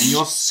rain, and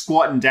you're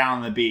squatting down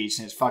on the beach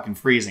and it's fucking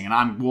freezing, and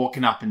I'm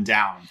walking up and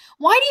down.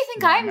 Why do you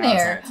think I'm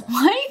there?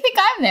 Why do you think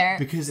I'm there?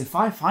 Because if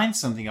I find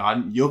something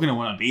odd, you're going to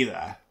want to be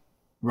there.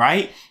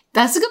 Right?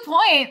 That's a good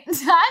point.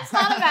 That's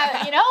not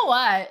about, you know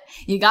what?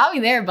 You got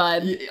me there,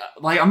 bud.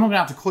 Like, I'm not going to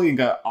have to call you and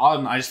go,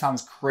 Arden, I just found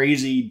this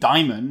crazy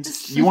diamond.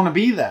 You want to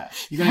be there.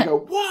 You're going to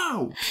go,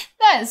 whoa.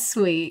 That's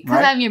sweet.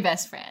 Because I'm your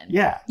best friend.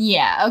 Yeah.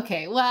 Yeah.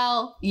 Okay.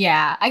 Well,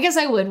 yeah. I guess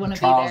I would want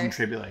to be there. Trials and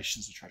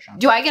tribulations of treasure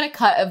hunting. Do I get a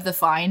cut of the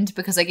find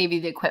because I gave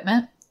you the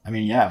equipment? I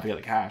mean, yeah, if we get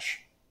the cash.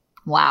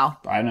 Wow.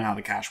 But I don't know how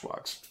the cash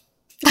works.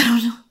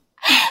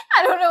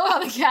 I don't know how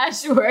the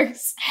cash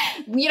works.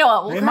 You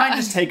know what? They might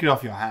just take it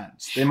off your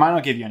hands. They might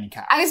not give you any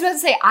cash. I was about to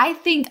say, I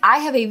think I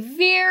have a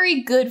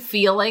very good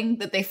feeling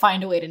that they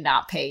find a way to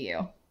not pay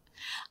you.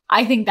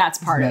 I think that's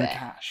part of it.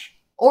 Cash.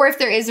 Or if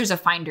there's a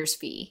finder's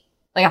fee.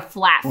 Like a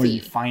flat or fee. Or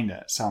you find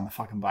it, sell on the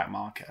fucking black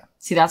market.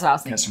 See, that's what I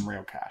was thinking. Get some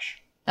real cash.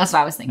 That's what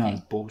I was thinking. No,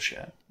 it's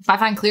bullshit. If I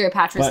find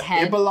Cleopatra's but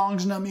head... it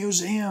belongs in a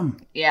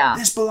museum. Yeah.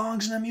 This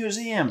belongs in a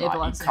museum. It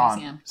belongs you in a can't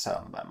museum. sell it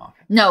on the black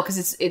market. No, because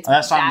it's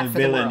that's bad not the for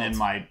villain the world. in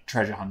my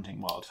treasure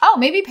hunting world. Oh,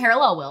 maybe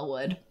Parallel Will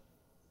would.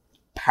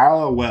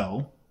 Parallel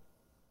Will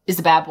is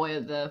the bad boy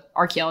of the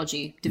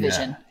archaeology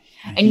division.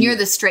 Yeah. And you're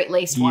the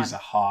straight-laced one. He's a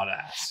hard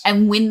ass.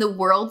 And when the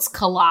worlds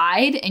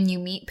collide and you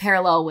meet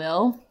Parallel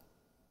Will,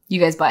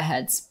 you guys butt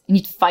heads. And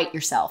you fight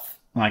yourself.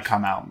 And I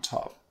come out on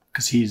top.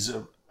 Because he's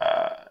a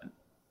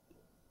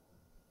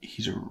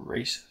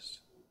racist.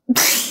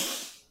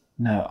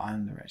 No,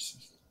 I'm the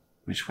racist.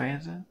 Which way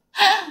is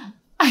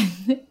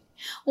it?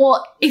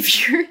 Well,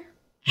 if you're...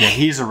 Yeah,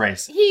 he's a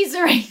racist. He's a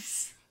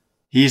racist.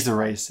 He's the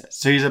racist.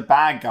 So he's a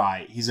bad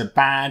guy. He's a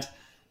bad...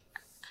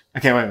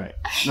 Okay, wait.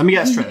 Let me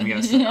get it straight.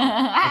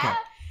 Okay.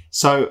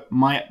 So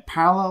my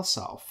parallel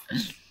self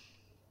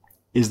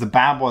is the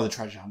bad boy of the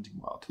treasure hunting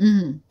world.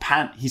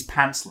 Mm-hmm. He's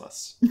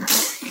pantsless.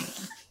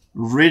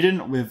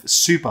 Ridden with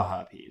super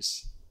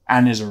herpes.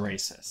 And is a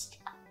racist.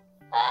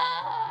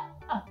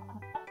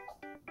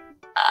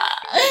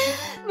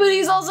 But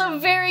he's also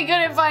very good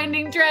at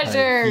finding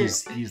treasure.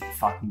 He's the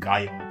fucking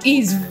guy you want to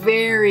He's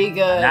very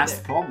good. And that's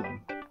the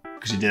problem.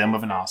 Because you did him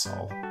with an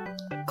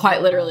arsehole.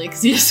 Quite literally,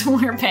 because he doesn't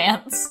wear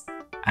pants.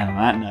 And on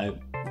that note,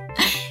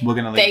 we're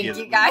going to leave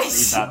you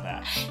guys. Leave that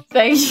there.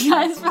 Thank you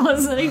guys for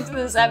listening to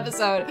this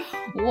episode.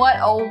 What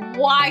a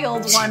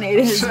wild one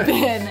it has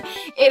been.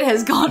 It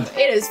has fun.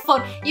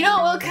 You know,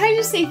 well, can I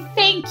just say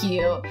thank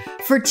you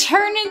for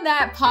turning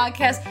that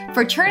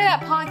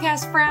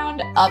podcast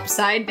frown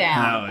upside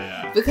down. Hell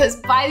yeah. Because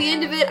by the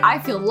end of it, I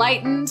feel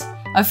lightened.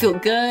 I feel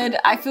good.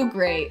 I feel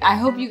great. I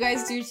hope you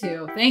guys do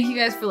too. Thank you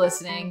guys for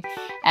listening.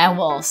 And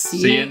we'll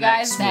see you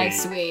guys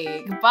next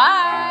week.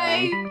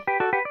 Bye.